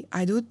 I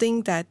do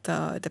think that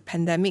the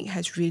pandemic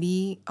has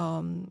really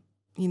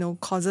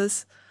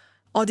causes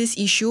all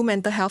this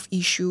mental health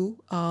issue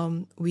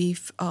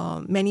with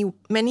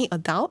many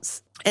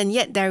adults, and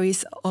yet there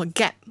is a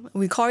gap.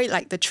 We call it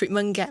like the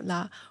treatment gap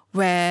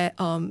where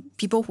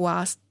people who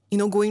are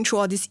going through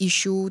all this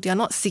issue, they are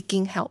not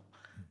seeking help.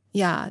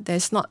 Yeah,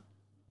 there's not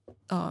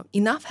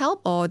enough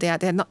help, or they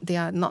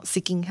are not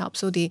seeking help,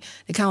 so they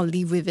kind of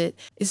live with it.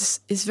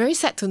 It's very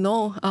sad to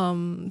know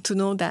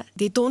that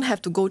they don't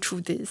have to go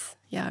through this.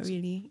 Yeah,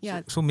 really.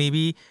 Yeah. So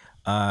maybe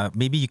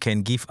you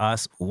can give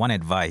us one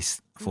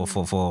advice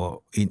to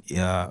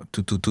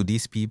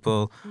these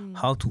people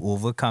how to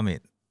overcome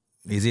it.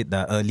 Is it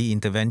the early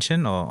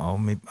intervention, or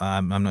maybe,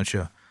 I'm not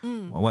sure.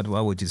 What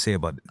would you say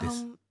about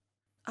this?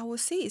 I would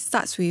say it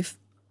starts with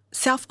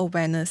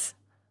self-awareness.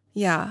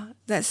 Yeah,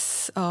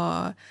 that's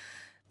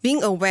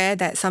being aware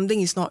that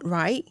something is not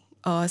right.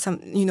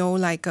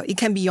 It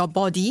can be your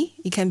body.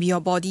 It can be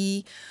your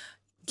body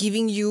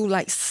giving you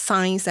like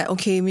signs that,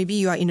 okay, maybe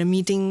you are in a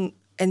meeting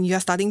and you are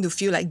starting to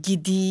feel like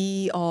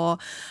giddy, or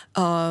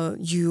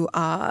you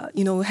are,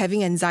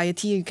 having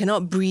anxiety, you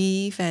cannot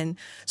breathe. And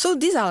so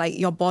these are like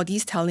your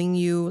body's telling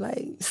you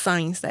like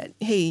signs that,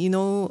 hey, you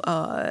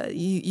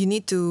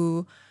need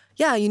to,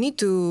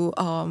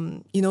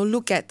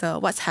 look at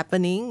what's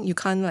happening. You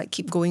can't like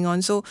keep going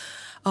on. So,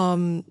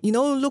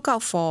 look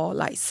out for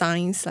like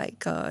signs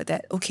like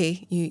that,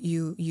 okay,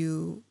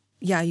 you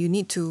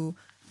need to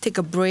take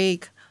a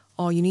break,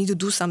 or you need to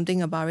do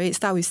something about it.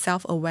 Start with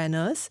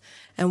self-awareness.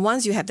 And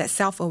once you have that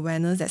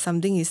self-awareness that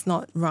something is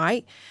not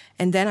right,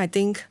 and then I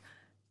think,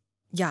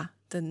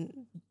 the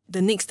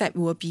next step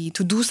will be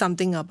to do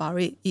something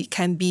about it. It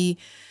can be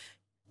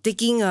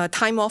taking a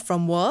time off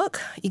from work.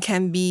 It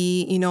can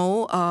be,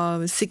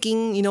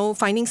 seeking,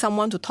 finding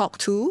someone to talk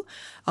to,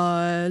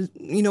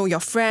 your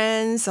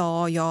friends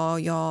or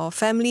your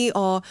family,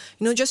 or,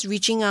 just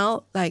reaching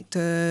out like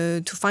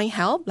to find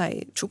help,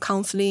 like through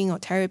counseling or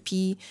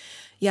therapy.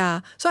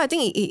 Yeah. So I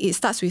think it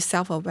starts with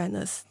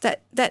self-awareness.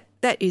 That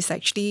is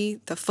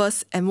actually the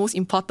first and most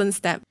important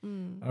step.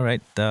 All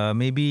right.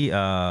 Maybe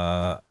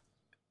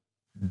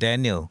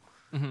Daniel,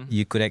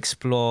 you could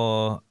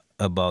explore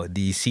about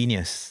the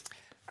seniors.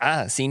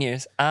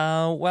 Seniors.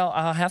 Well,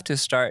 I'll have to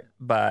start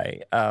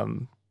by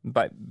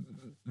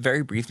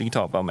very briefly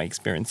talk about my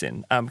experience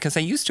in, because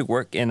I used to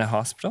work in a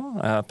hospital,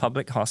 a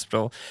public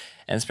hospital,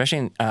 and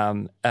especially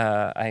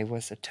I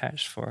was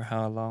attached for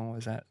how long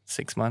was that?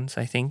 6 months,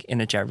 I think,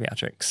 in a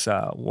geriatrics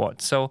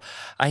ward. So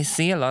I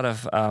see a lot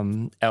of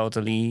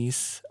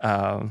elderlies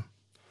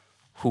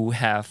who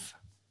have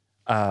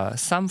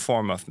some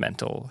form of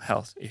mental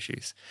health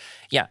issues.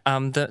 Yeah,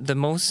 the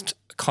most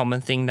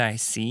common thing that I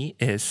see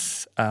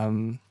is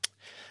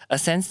a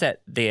sense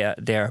that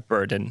they're a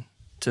burden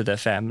to the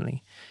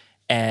family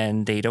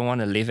and they don't want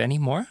to live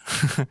anymore.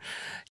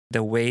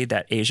 The way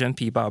that Asian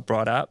people are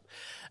brought up,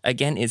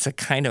 again, it's a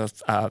kind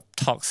of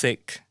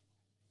toxic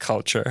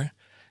culture.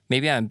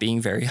 Maybe I'm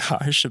being very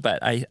harsh, but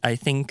I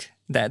think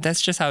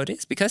that's just how it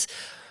is, because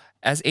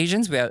as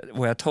Asians,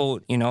 we're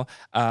told,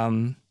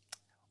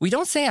 we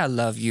don't say I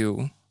love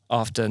you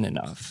often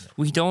enough.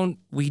 We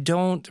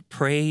don't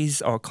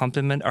praise or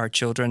compliment our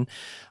children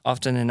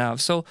often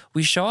enough. So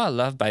we show our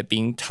love by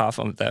being tough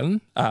on them.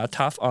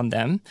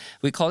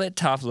 We call it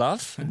tough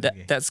love.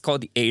 That's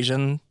called the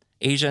Asian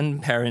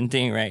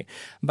parenting, right?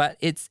 But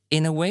it's,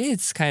 in a way,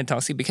 it's kind of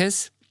toxic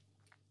because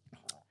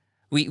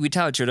we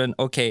tell our children,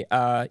 okay,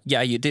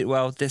 you did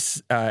well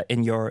this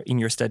in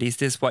your studies.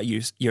 This is what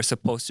you're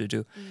supposed to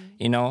do.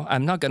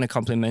 I'm not going to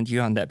compliment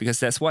you on that because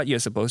that's what you're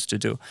supposed to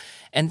do.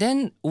 And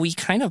then we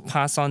kind of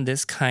pass on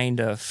this kind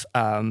of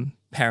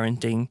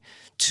parenting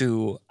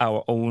to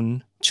our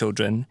own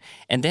children.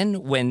 And then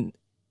when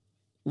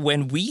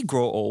we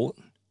grow old,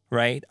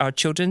 right, our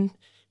children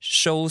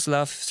shows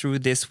love through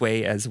this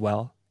way as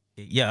well.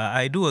 Yeah,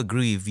 I do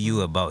agree with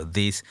you about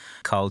this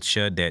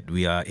culture that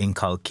we are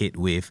inculcated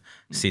with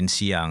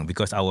since young,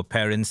 because our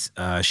parents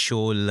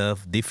show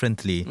love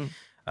differently.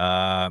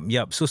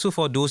 So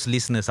for those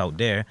listeners out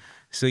there,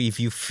 so if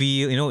you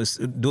feel,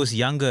 those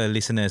younger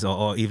listeners,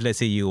 or if let's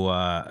say you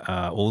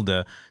are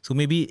older, so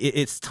maybe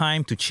it's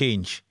time to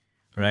change,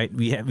 right?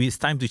 It's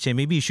time to change.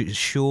 Maybe you should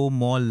show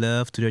more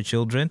love to your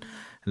children,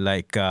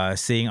 like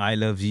saying I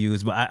love you.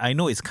 But I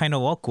know it's kind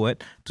of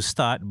awkward to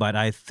start, but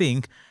I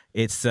think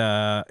it's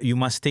you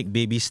must take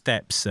baby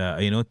steps,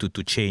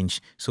 to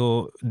change.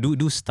 So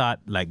do start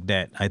like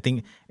that. I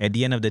think at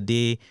the end of the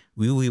day,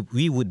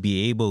 we would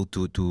be able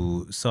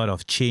to sort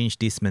of change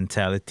this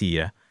mentality.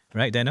 Yeah,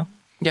 right, Daniel?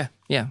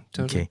 Yeah,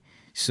 totally. Okay.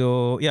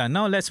 So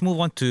now let's move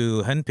on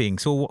to Han Ping.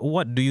 So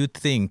what do you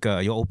think?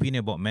 Your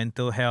opinion about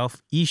mental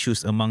health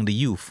issues among the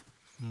youth?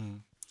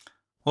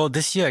 Well,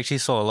 this year I actually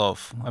saw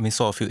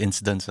a few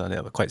incidents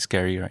that were quite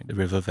scary, right? The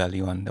River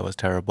Valley one, that was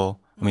terrible.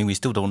 I mean, we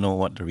still don't know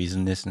what the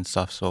reason is and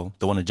stuff, so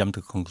don't want to jump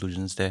to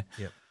conclusions there.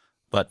 Yep.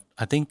 But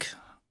I think,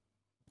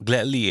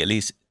 gladly, at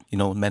least,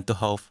 mental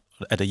health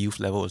at the youth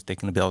level is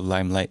taking a bit of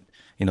limelight,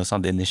 some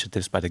of the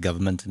initiatives by the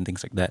government and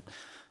things like that.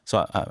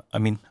 So, I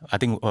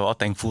think we're all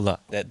thankful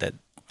that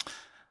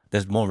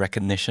there's more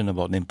recognition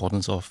about the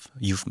importance of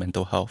youth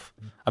mental health.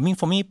 I mean,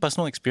 for me,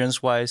 personal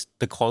experience-wise,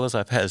 the callers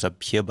I've had as a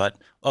peer, but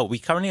we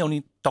currently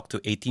only talk to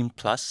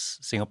 18-plus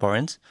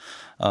Singaporeans,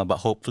 but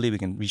hopefully we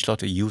can reach out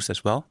to youth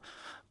as well.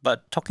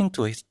 But talking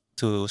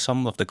to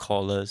some of the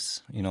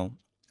callers, you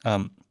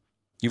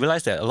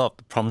realize that a lot of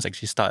the problems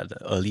actually start at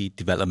the early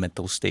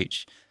developmental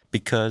stage,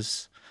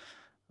 because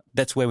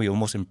that's where we're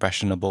most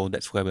impressionable.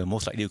 That's where we're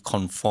most likely to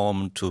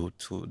conform to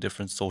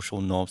different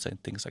social norms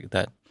and things like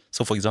that.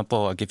 So, for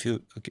example,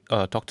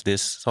 I'll talk to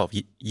this sort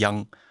of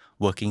young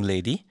working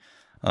lady.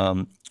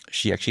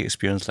 She actually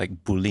experienced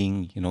like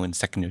bullying, in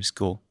secondary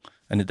school,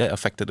 and that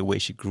affected the way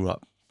she grew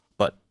up.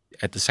 But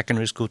at the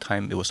secondary school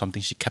time, it was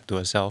something she kept to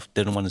herself,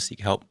 didn't want to seek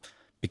help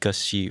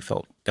because she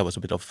felt that was a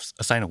bit of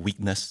a sign of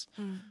weakness.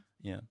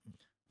 Yeah.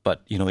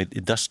 But,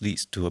 it does lead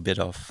to a bit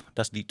of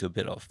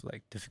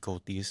like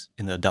difficulties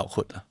in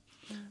adulthood.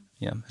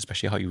 Yeah,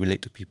 especially how you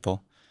relate to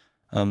people.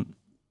 I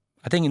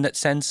think in that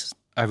sense,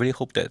 I really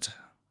hope that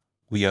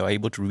we are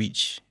able to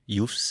reach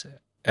youths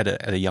at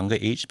a younger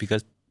age,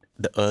 because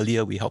the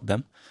earlier we help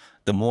them,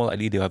 the more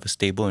likely they'll have a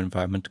stable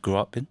environment to grow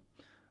up in.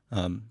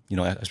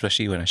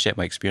 Especially when I shared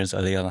my experience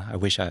earlier, I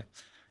wish I,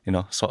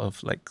 sort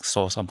of like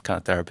saw some kind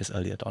of therapist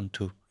earlier on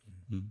too.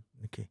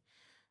 Okay.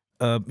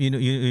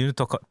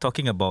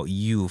 Talking about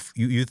youth,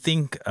 you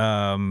think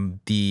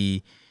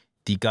the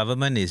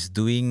government is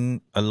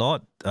doing a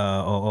lot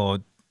or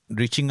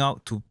reaching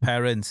out to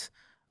parents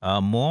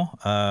more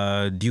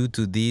due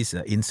to these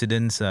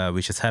incidents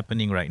which is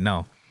happening right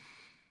now?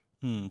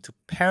 To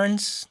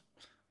parents,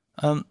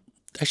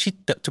 actually,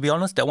 to be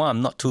honest, that one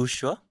I'm not too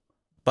sure.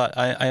 But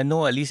I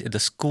know at least at the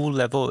school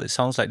level, it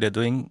sounds like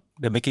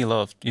they're making a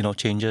lot of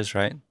changes,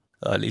 right?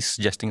 At least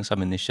suggesting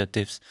some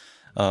initiatives,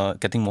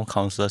 getting more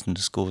counselors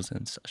into schools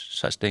and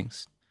such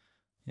things.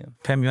 Yeah.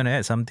 Pam, you want to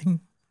add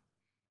something?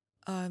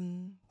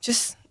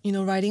 Just,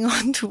 riding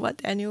on to what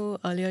Daniel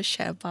earlier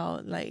shared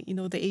about, like,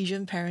 the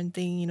Asian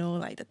parenting,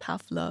 like the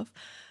tough love.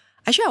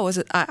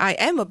 Actually, I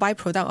am a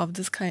byproduct of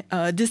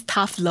this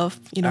tough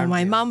love.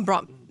 My mom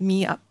brought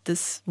me up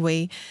this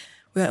way,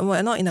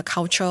 we're not in a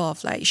culture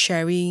of like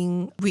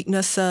sharing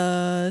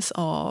weaknesses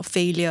or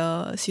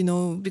failures,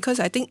 because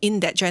I think in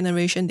that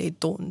generation, they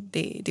don't.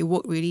 They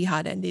work really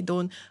hard and they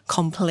don't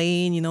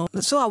complain,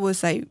 So I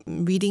was like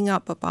reading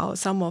up about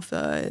some of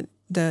the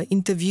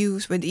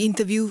interviews when they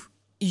interview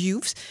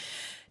youths.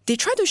 They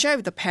try to share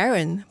with the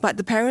parent, but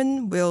the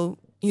parent will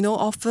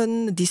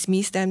often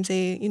dismiss them,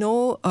 say,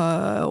 why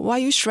are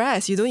you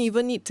stressed? You don't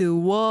even need to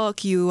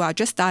work. You are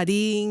just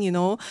studying,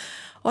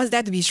 What's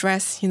there to be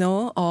stressed,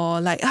 Or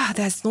like,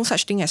 there's no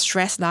such thing as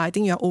stress lah. I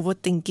think you're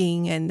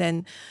overthinking.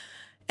 And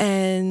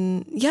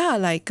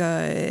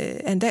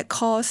that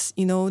caused,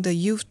 the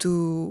youth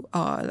to,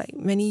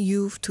 many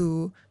youth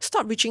to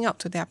stop reaching out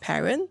to their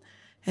parent.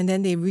 And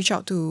then they reach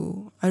out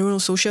to,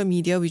 social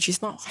media, which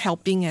is not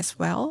helping as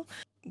well.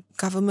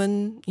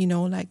 Government,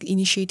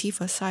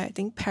 initiative aside, I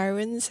think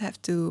parents have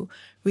to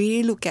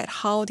really look at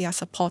how they are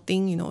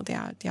supporting,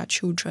 their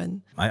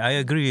children. I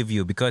agree with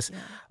you because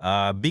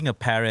being a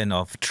parent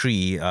of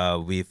 3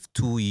 with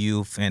 2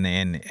 youth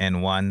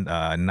and 1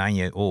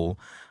 9-year-old,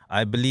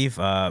 I believe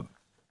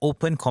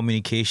open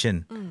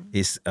communication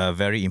is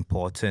very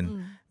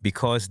important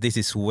because this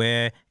is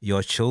where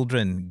your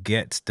children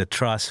get the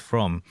trust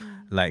from,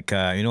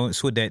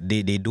 so that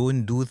they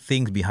don't do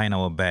things behind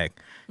our back.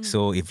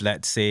 So if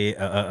let's say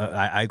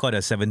I got a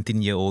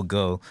 17-year-old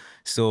girl,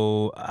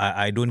 so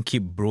I don't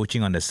keep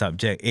broaching on the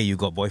subject. Hey, you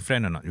got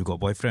boyfriend or not? You got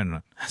boyfriend or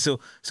not?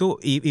 So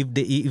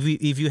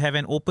if you have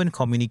an open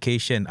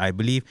communication, I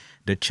believe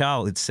the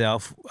child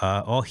itself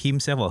or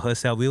himself or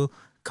herself will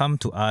come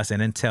to us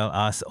and then tell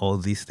us all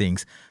these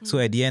things. So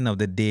at the end of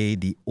the day,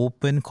 the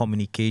open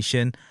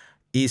communication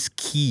is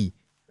key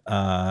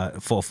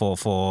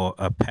for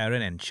a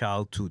parent and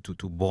child to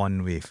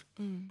bond with.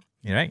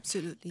 Right?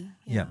 Absolutely.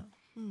 Yeah.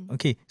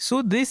 Okay,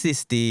 so this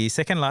is the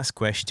second last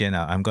question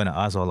I'm going to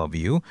ask all of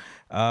you.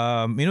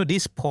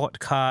 This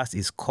podcast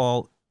is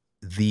called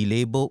the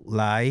Labelled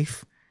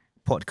Life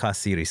podcast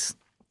series.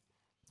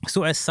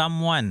 So as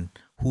someone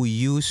who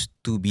used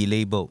to be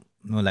labelled,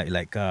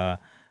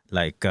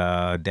 like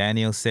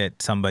Daniel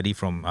said, somebody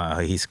from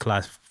his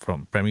class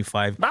from primary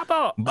 5.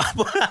 Babo!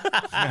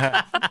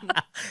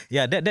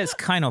 Yeah, that's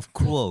kind of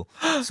cruel.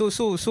 So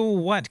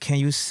what can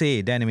you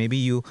say, Daniel? Maybe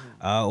you,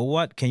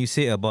 what can you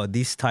say about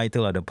this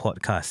title of the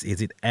podcast?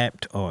 Is it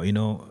apt or,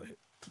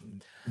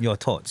 your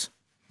thoughts?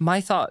 My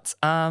thoughts,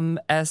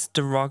 as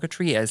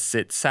derogatory as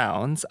it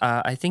sounds,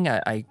 I think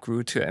I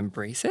grew to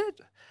embrace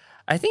it.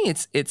 I think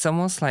it's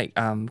almost like,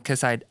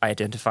 because I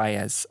identify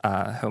as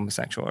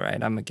homosexual,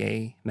 right? I'm a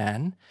gay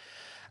man.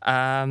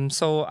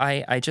 So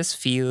I just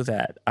feel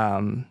that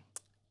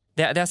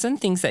there are certain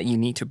things that you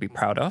need to be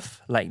proud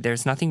of. Like,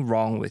 there's nothing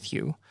wrong with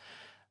you.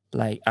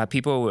 Like,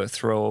 people will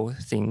throw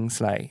things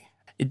like,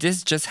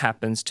 this just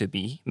happens to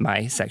be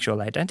my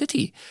sexual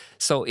identity.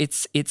 So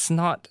it's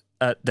not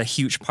the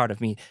huge part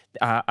of me.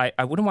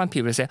 I wouldn't want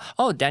people to say,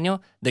 oh,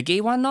 Daniel, the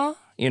gay one, no?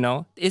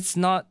 It's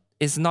not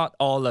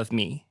all of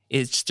me.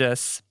 It's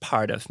just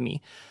part of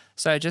me.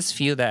 So I just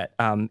feel that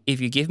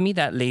if you give me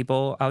that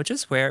label, I'll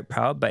just wear it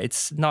proud, but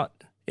it's not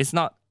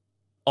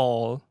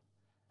all.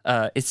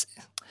 It's,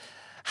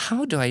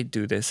 how do I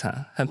do this,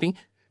 huh? How do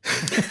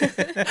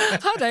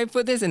I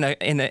put this in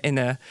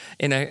a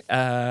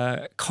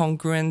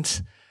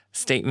congruent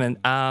statement?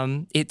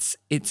 It's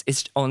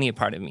only a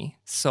part of me.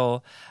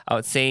 So I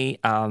would say,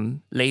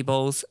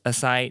 labels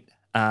aside,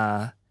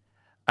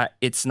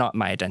 it's not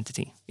my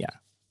identity. Yeah.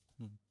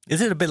 Is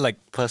it a bit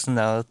like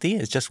personality?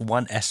 It's just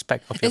one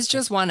aspect of It's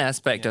just one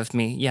aspect of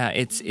me. Yeah,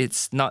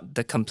 it's not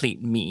the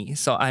complete me.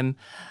 So I'm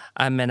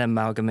an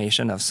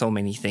amalgamation of so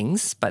many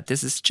things, but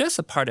this is just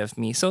a part of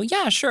me. So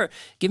yeah, sure,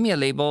 give me a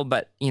label,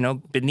 but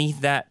beneath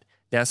that,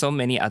 there are so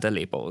many other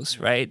labels,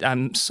 right?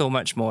 I'm so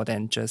much more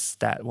than just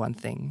that one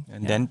thing.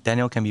 And then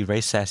Daniel can be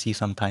very sassy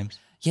sometimes.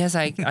 Yes,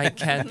 I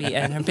can be,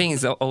 and Herping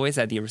is always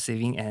at the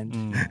receiving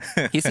end.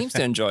 He seems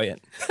to enjoy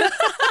it.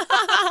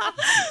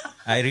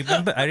 I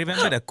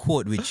remember the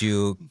quote which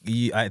you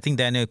I think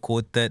Daniel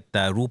quoted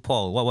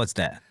RuPaul. What was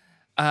that?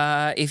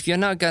 If you're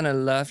not gonna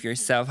love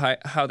yourself,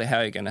 how the hell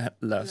are you gonna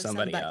love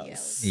somebody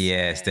else?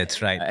 Yes,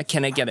 that's right.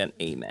 Can I get an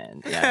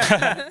amen?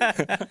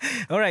 Yeah.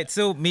 All right,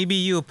 so maybe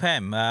you,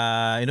 Pam,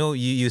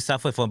 you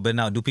suffer from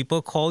burnout. Do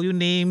people call you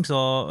names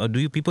or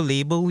do people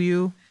label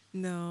you?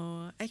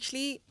 No,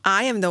 actually,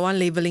 I am the one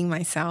labeling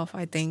myself,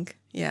 I think.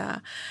 Yeah.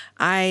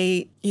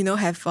 I,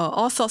 have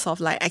all sorts of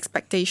like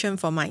expectation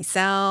for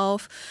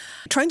myself,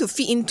 trying to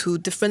fit into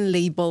different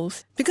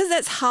labels because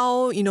that's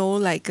how,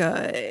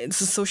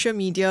 social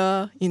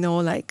media,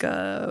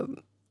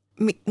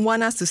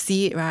 want us to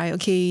see it, right?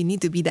 Okay, you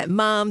need to be that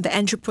mom, the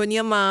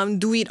entrepreneur mom,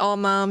 do it all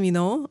mom,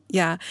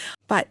 Yeah.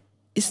 But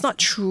it's not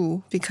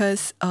true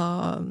because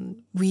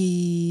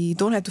we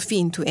don't have to fit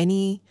into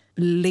any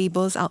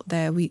labels out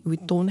there. We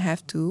don't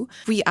have to.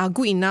 We are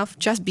good enough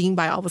just being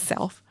by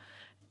ourselves.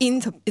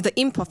 The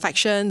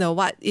imperfection,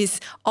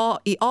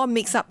 it all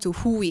makes up to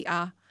who we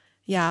are.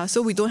 Yeah,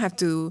 so we don't have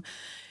to,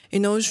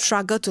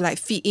 struggle to like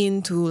fit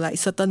into like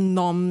certain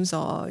norms,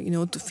 or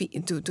to fit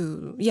into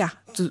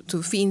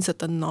to fit in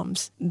certain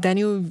norms.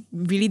 Daniel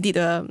really did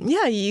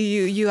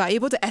you are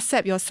able to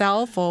accept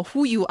yourself for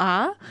who you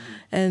are,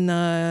 and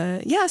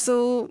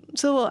so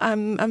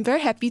I'm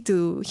very happy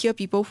to hear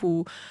people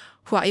who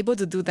are able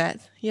to do that.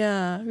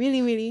 Yeah,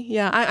 really,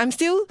 yeah. I'm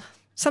still,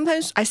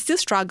 sometimes I still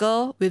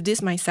struggle with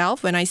this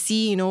myself when I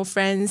see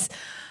friends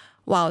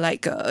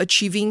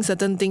achieving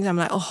certain things. I'm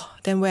like, oh,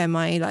 then where am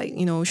I? Like,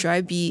 should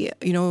I be,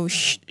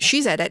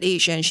 she's at that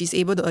age and she's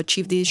able to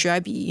achieve this. Should I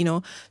be,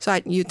 so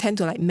you tend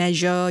to like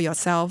measure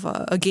yourself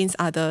against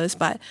others.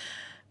 But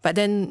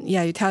then,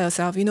 you tell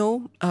yourself,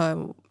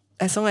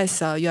 as long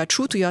as you are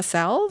true to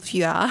yourself,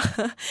 you are,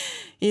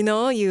 you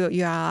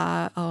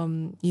are,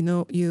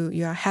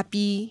 you are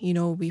happy,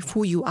 with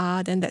who you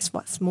are, then that's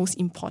what's most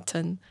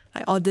important.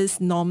 Like all these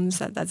norms,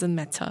 that doesn't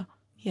matter.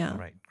 Yeah. All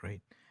right,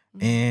 great.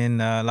 And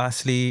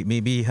lastly,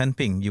 maybe Han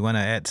Ping, you want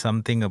to add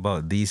something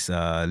about this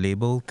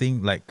label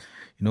thing? Like,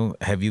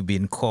 have you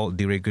been called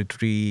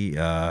derogatory?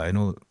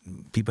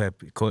 People have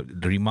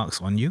called the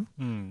remarks on you?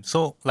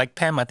 So, like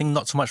Pam, I think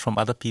not so much from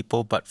other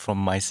people, but from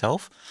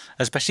myself,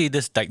 especially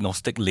this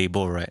diagnostic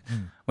label, right?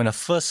 When I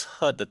first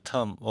heard the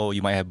term, oh,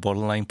 you might have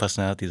borderline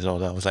personality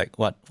disorder, I was like,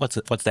 what's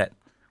that?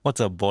 What's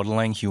a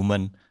borderline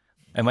human?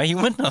 Am I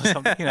human or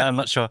something? I'm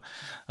not sure.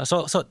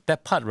 So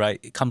that part, right,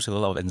 it comes with a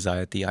lot of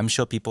anxiety. I'm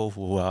sure people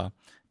who are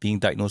being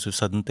diagnosed with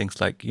certain things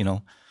like,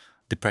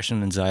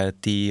 depression,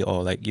 anxiety,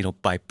 or like,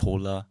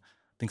 bipolar,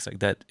 things like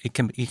that, it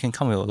can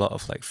come with a lot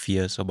of like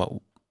fears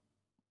about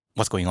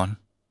what's going on.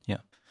 Yeah.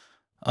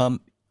 On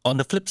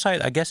the flip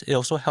side, I guess it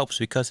also helps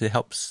because it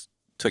helps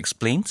to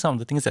explain some of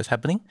the things that's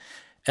happening.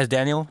 As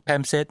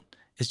Pam said,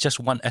 it's just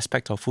one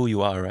aspect of who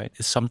you are, right?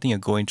 It's something you're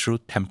going through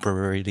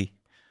temporarily.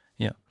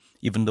 Yeah.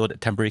 Even though that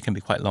temporary can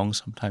be quite long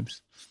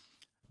sometimes.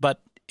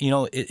 But,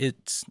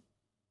 it's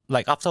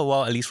like after a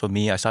while, at least for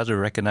me, I started to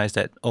recognize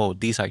that, oh,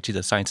 these are actually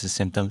the signs and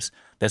symptoms.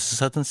 There's a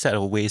certain set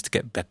of ways to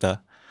get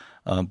better.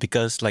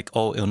 Because like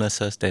all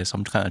illnesses, there's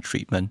some kind of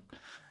treatment.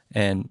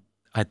 And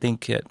I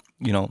think that,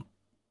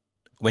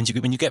 when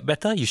you get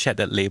better, you shed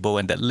that label,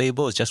 and that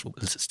label is just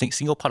a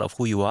single part of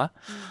who you are.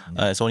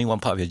 It's only one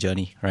part of your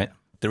journey, right?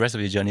 The rest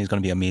of your journey is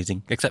going to be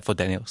amazing, except for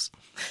Daniel's.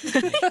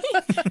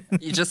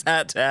 You just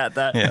had to add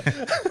that.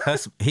 Yeah.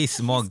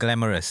 He's more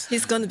glamorous.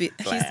 His journey's going to be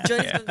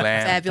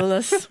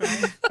fabulous.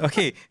 Right?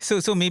 Okay,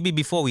 so maybe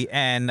before we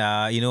end,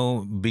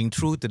 being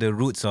true to the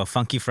roots of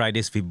Funky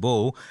Fridays with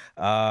Bo,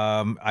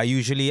 I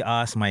usually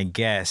ask my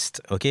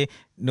guest, okay?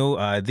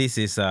 This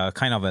is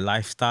kind of a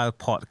lifestyle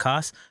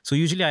podcast. So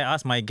usually I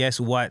ask my guests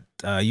what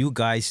you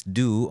guys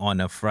do on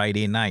a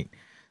Friday night.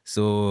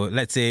 So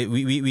let's say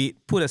we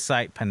put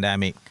aside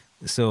pandemic.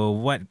 So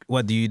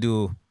what do you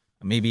do?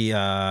 Maybe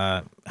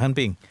Han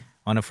Ping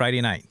on a Friday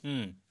night.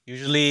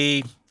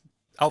 Usually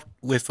out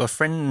with a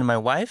friend and my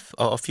wife,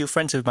 or a few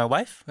friends with my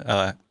wife,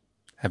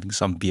 having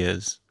some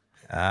beers.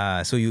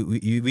 So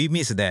we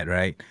miss that,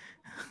 right?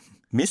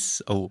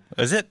 Miss? Oh,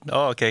 is it?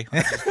 Oh, okay.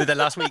 I just did that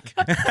last week.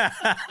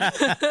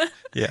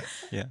 Yeah.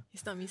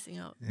 He's not missing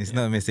out. It's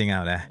not missing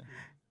out,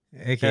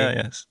 Okay.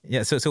 Yeah, yes.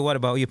 Yeah. So what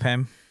about you,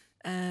 Pam?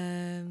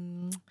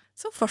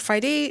 So for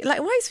Friday,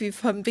 likewise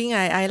with Han Ping,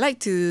 I like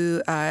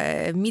to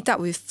meet up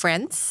with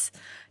friends,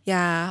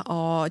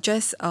 or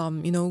just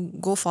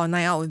go for a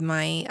night out with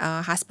my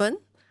husband.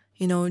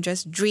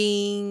 Just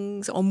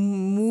drinks or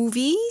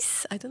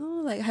movies. I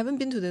don't know, I haven't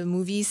been to the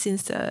movies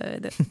since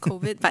the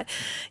COVID, but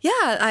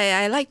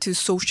I like to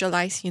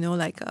socialize.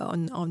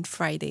 On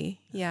Friday.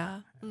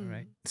 Yeah. All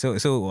right. So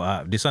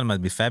this one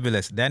must be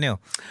fabulous,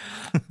 Daniel.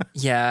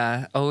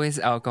 Yeah, always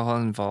alcohol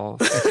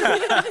involved.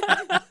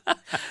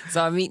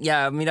 So I meet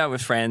up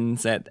with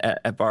friends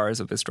at bars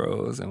or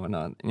bistros and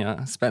whatnot.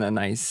 Spend a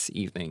nice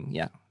evening.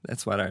 Yeah,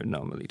 that's what I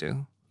normally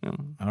do. Yeah.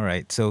 All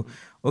right. So,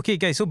 okay,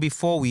 guys. So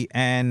before we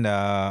end,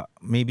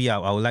 maybe I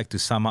would like to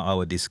sum up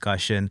our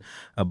discussion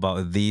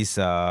about this.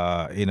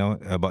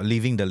 About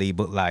living the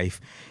labeled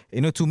life.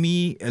 To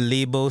me,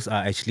 labels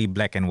are actually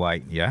black and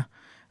white. Yeah.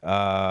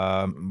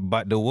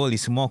 But the world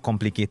is more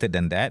complicated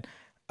than that.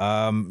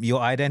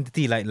 Your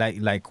identity,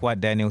 like what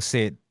Daniel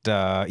said,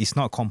 is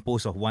not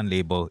composed of one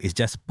label. It's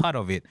just part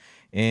of it,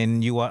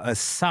 and you are a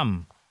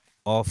sum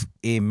of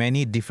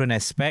many different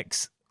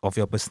aspects of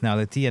your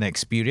personality and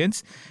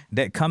experience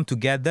that come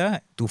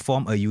together to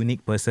form a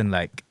unique person,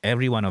 like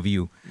every one of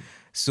you.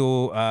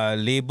 So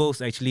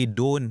labels actually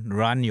don't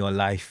run your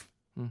life.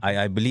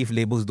 I believe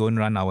labels don't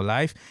run our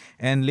life,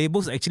 and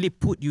labels actually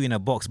put you in a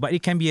box, but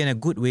it can be in a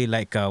good way,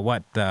 like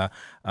what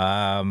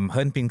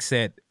Han Ping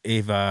said.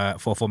 If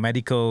for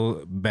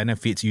medical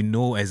benefits, you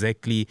know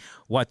exactly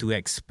what to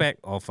expect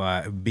of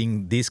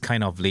being this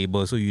kind of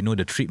label, so you know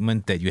the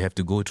treatment that you have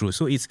to go through.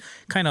 So it's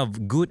kind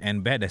of good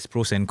and bad as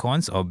pros and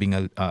cons of being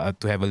to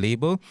have a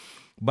label,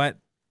 but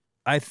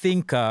I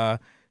think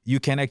you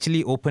can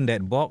actually open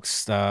that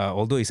box.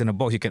 Although it's in a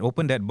box, you can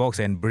open that box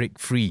and break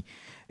free.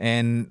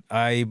 And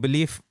I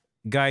believe,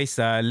 guys,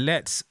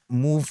 let's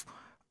move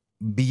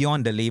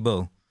beyond the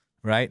label,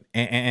 right?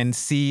 And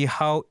see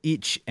how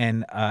each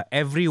and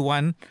every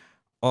one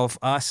of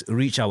us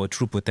reach our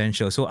true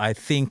potential. So I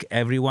think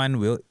everyone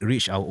will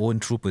reach our own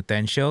true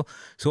potential.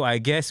 So I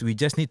guess we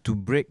just need to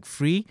break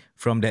free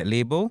from that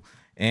label.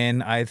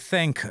 And I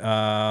thank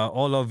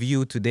all of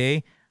you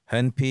today,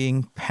 Han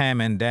Ping,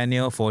 Pam, and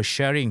Daniel, for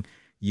sharing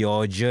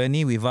your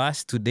journey with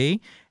us today.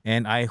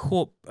 And I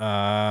hope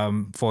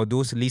for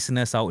those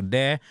listeners out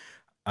there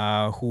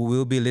who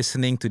will be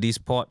listening to this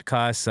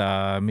podcast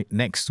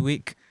next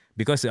week,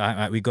 because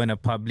we're going to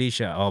publish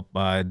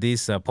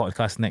this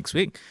podcast next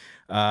week.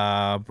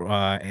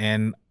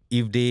 And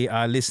if they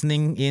are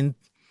listening in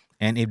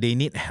and if they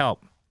need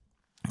help,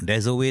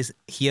 there's always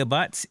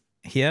Hearbuds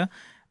here.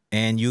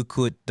 And you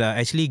could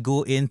actually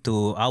go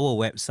into our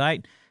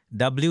website,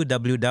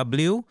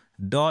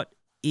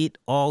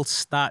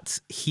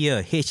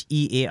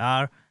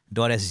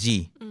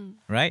 www.itallstartshere.sg,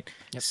 right?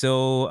 Yep.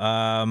 So,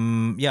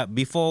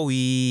 before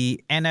we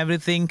end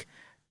everything,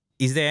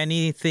 is there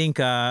anything,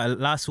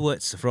 last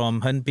words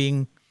from Han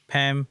Ping,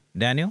 Pam,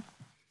 Daniel?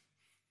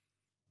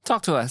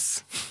 Talk to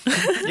us.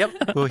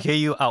 Yep, we'll hear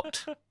you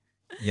out.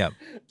 Yep.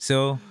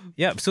 So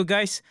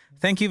guys,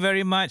 thank you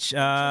very much.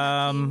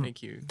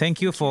 Thank you.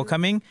 Thank you for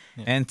coming.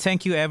 Yeah. And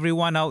thank you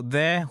everyone out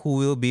there who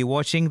will be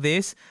watching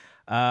this.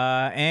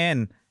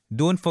 And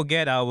don't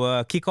forget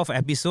our kickoff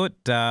episode.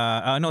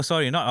 Not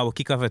our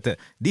kickoff episode.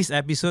 This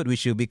episode,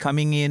 which will be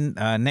coming in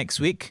next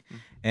week.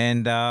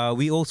 And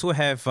we also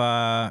have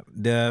a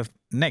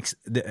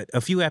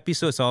few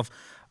episodes of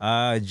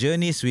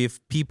journeys with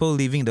people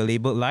living the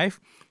labeled life.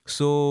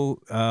 So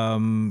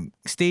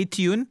stay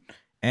tuned,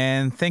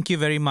 and thank you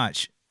very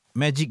much.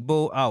 Magic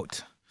Bow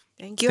out.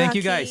 Thank you. Thank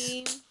you,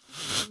 guys.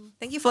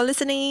 Thank you for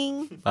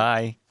listening.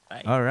 Bye.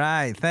 Bye. All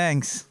right.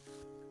 Thanks.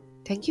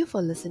 Thank you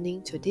for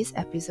listening to this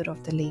episode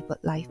of the Labeled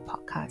Life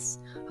podcast,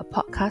 a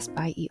podcast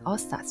by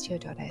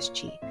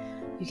itallstartshere.sg.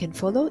 You can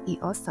follow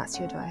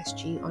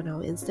itallstartshere.sg on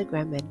our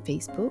Instagram and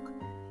Facebook.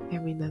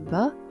 And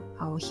remember,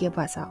 our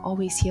earbuds are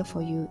always here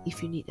for you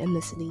if you need a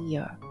listening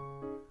ear.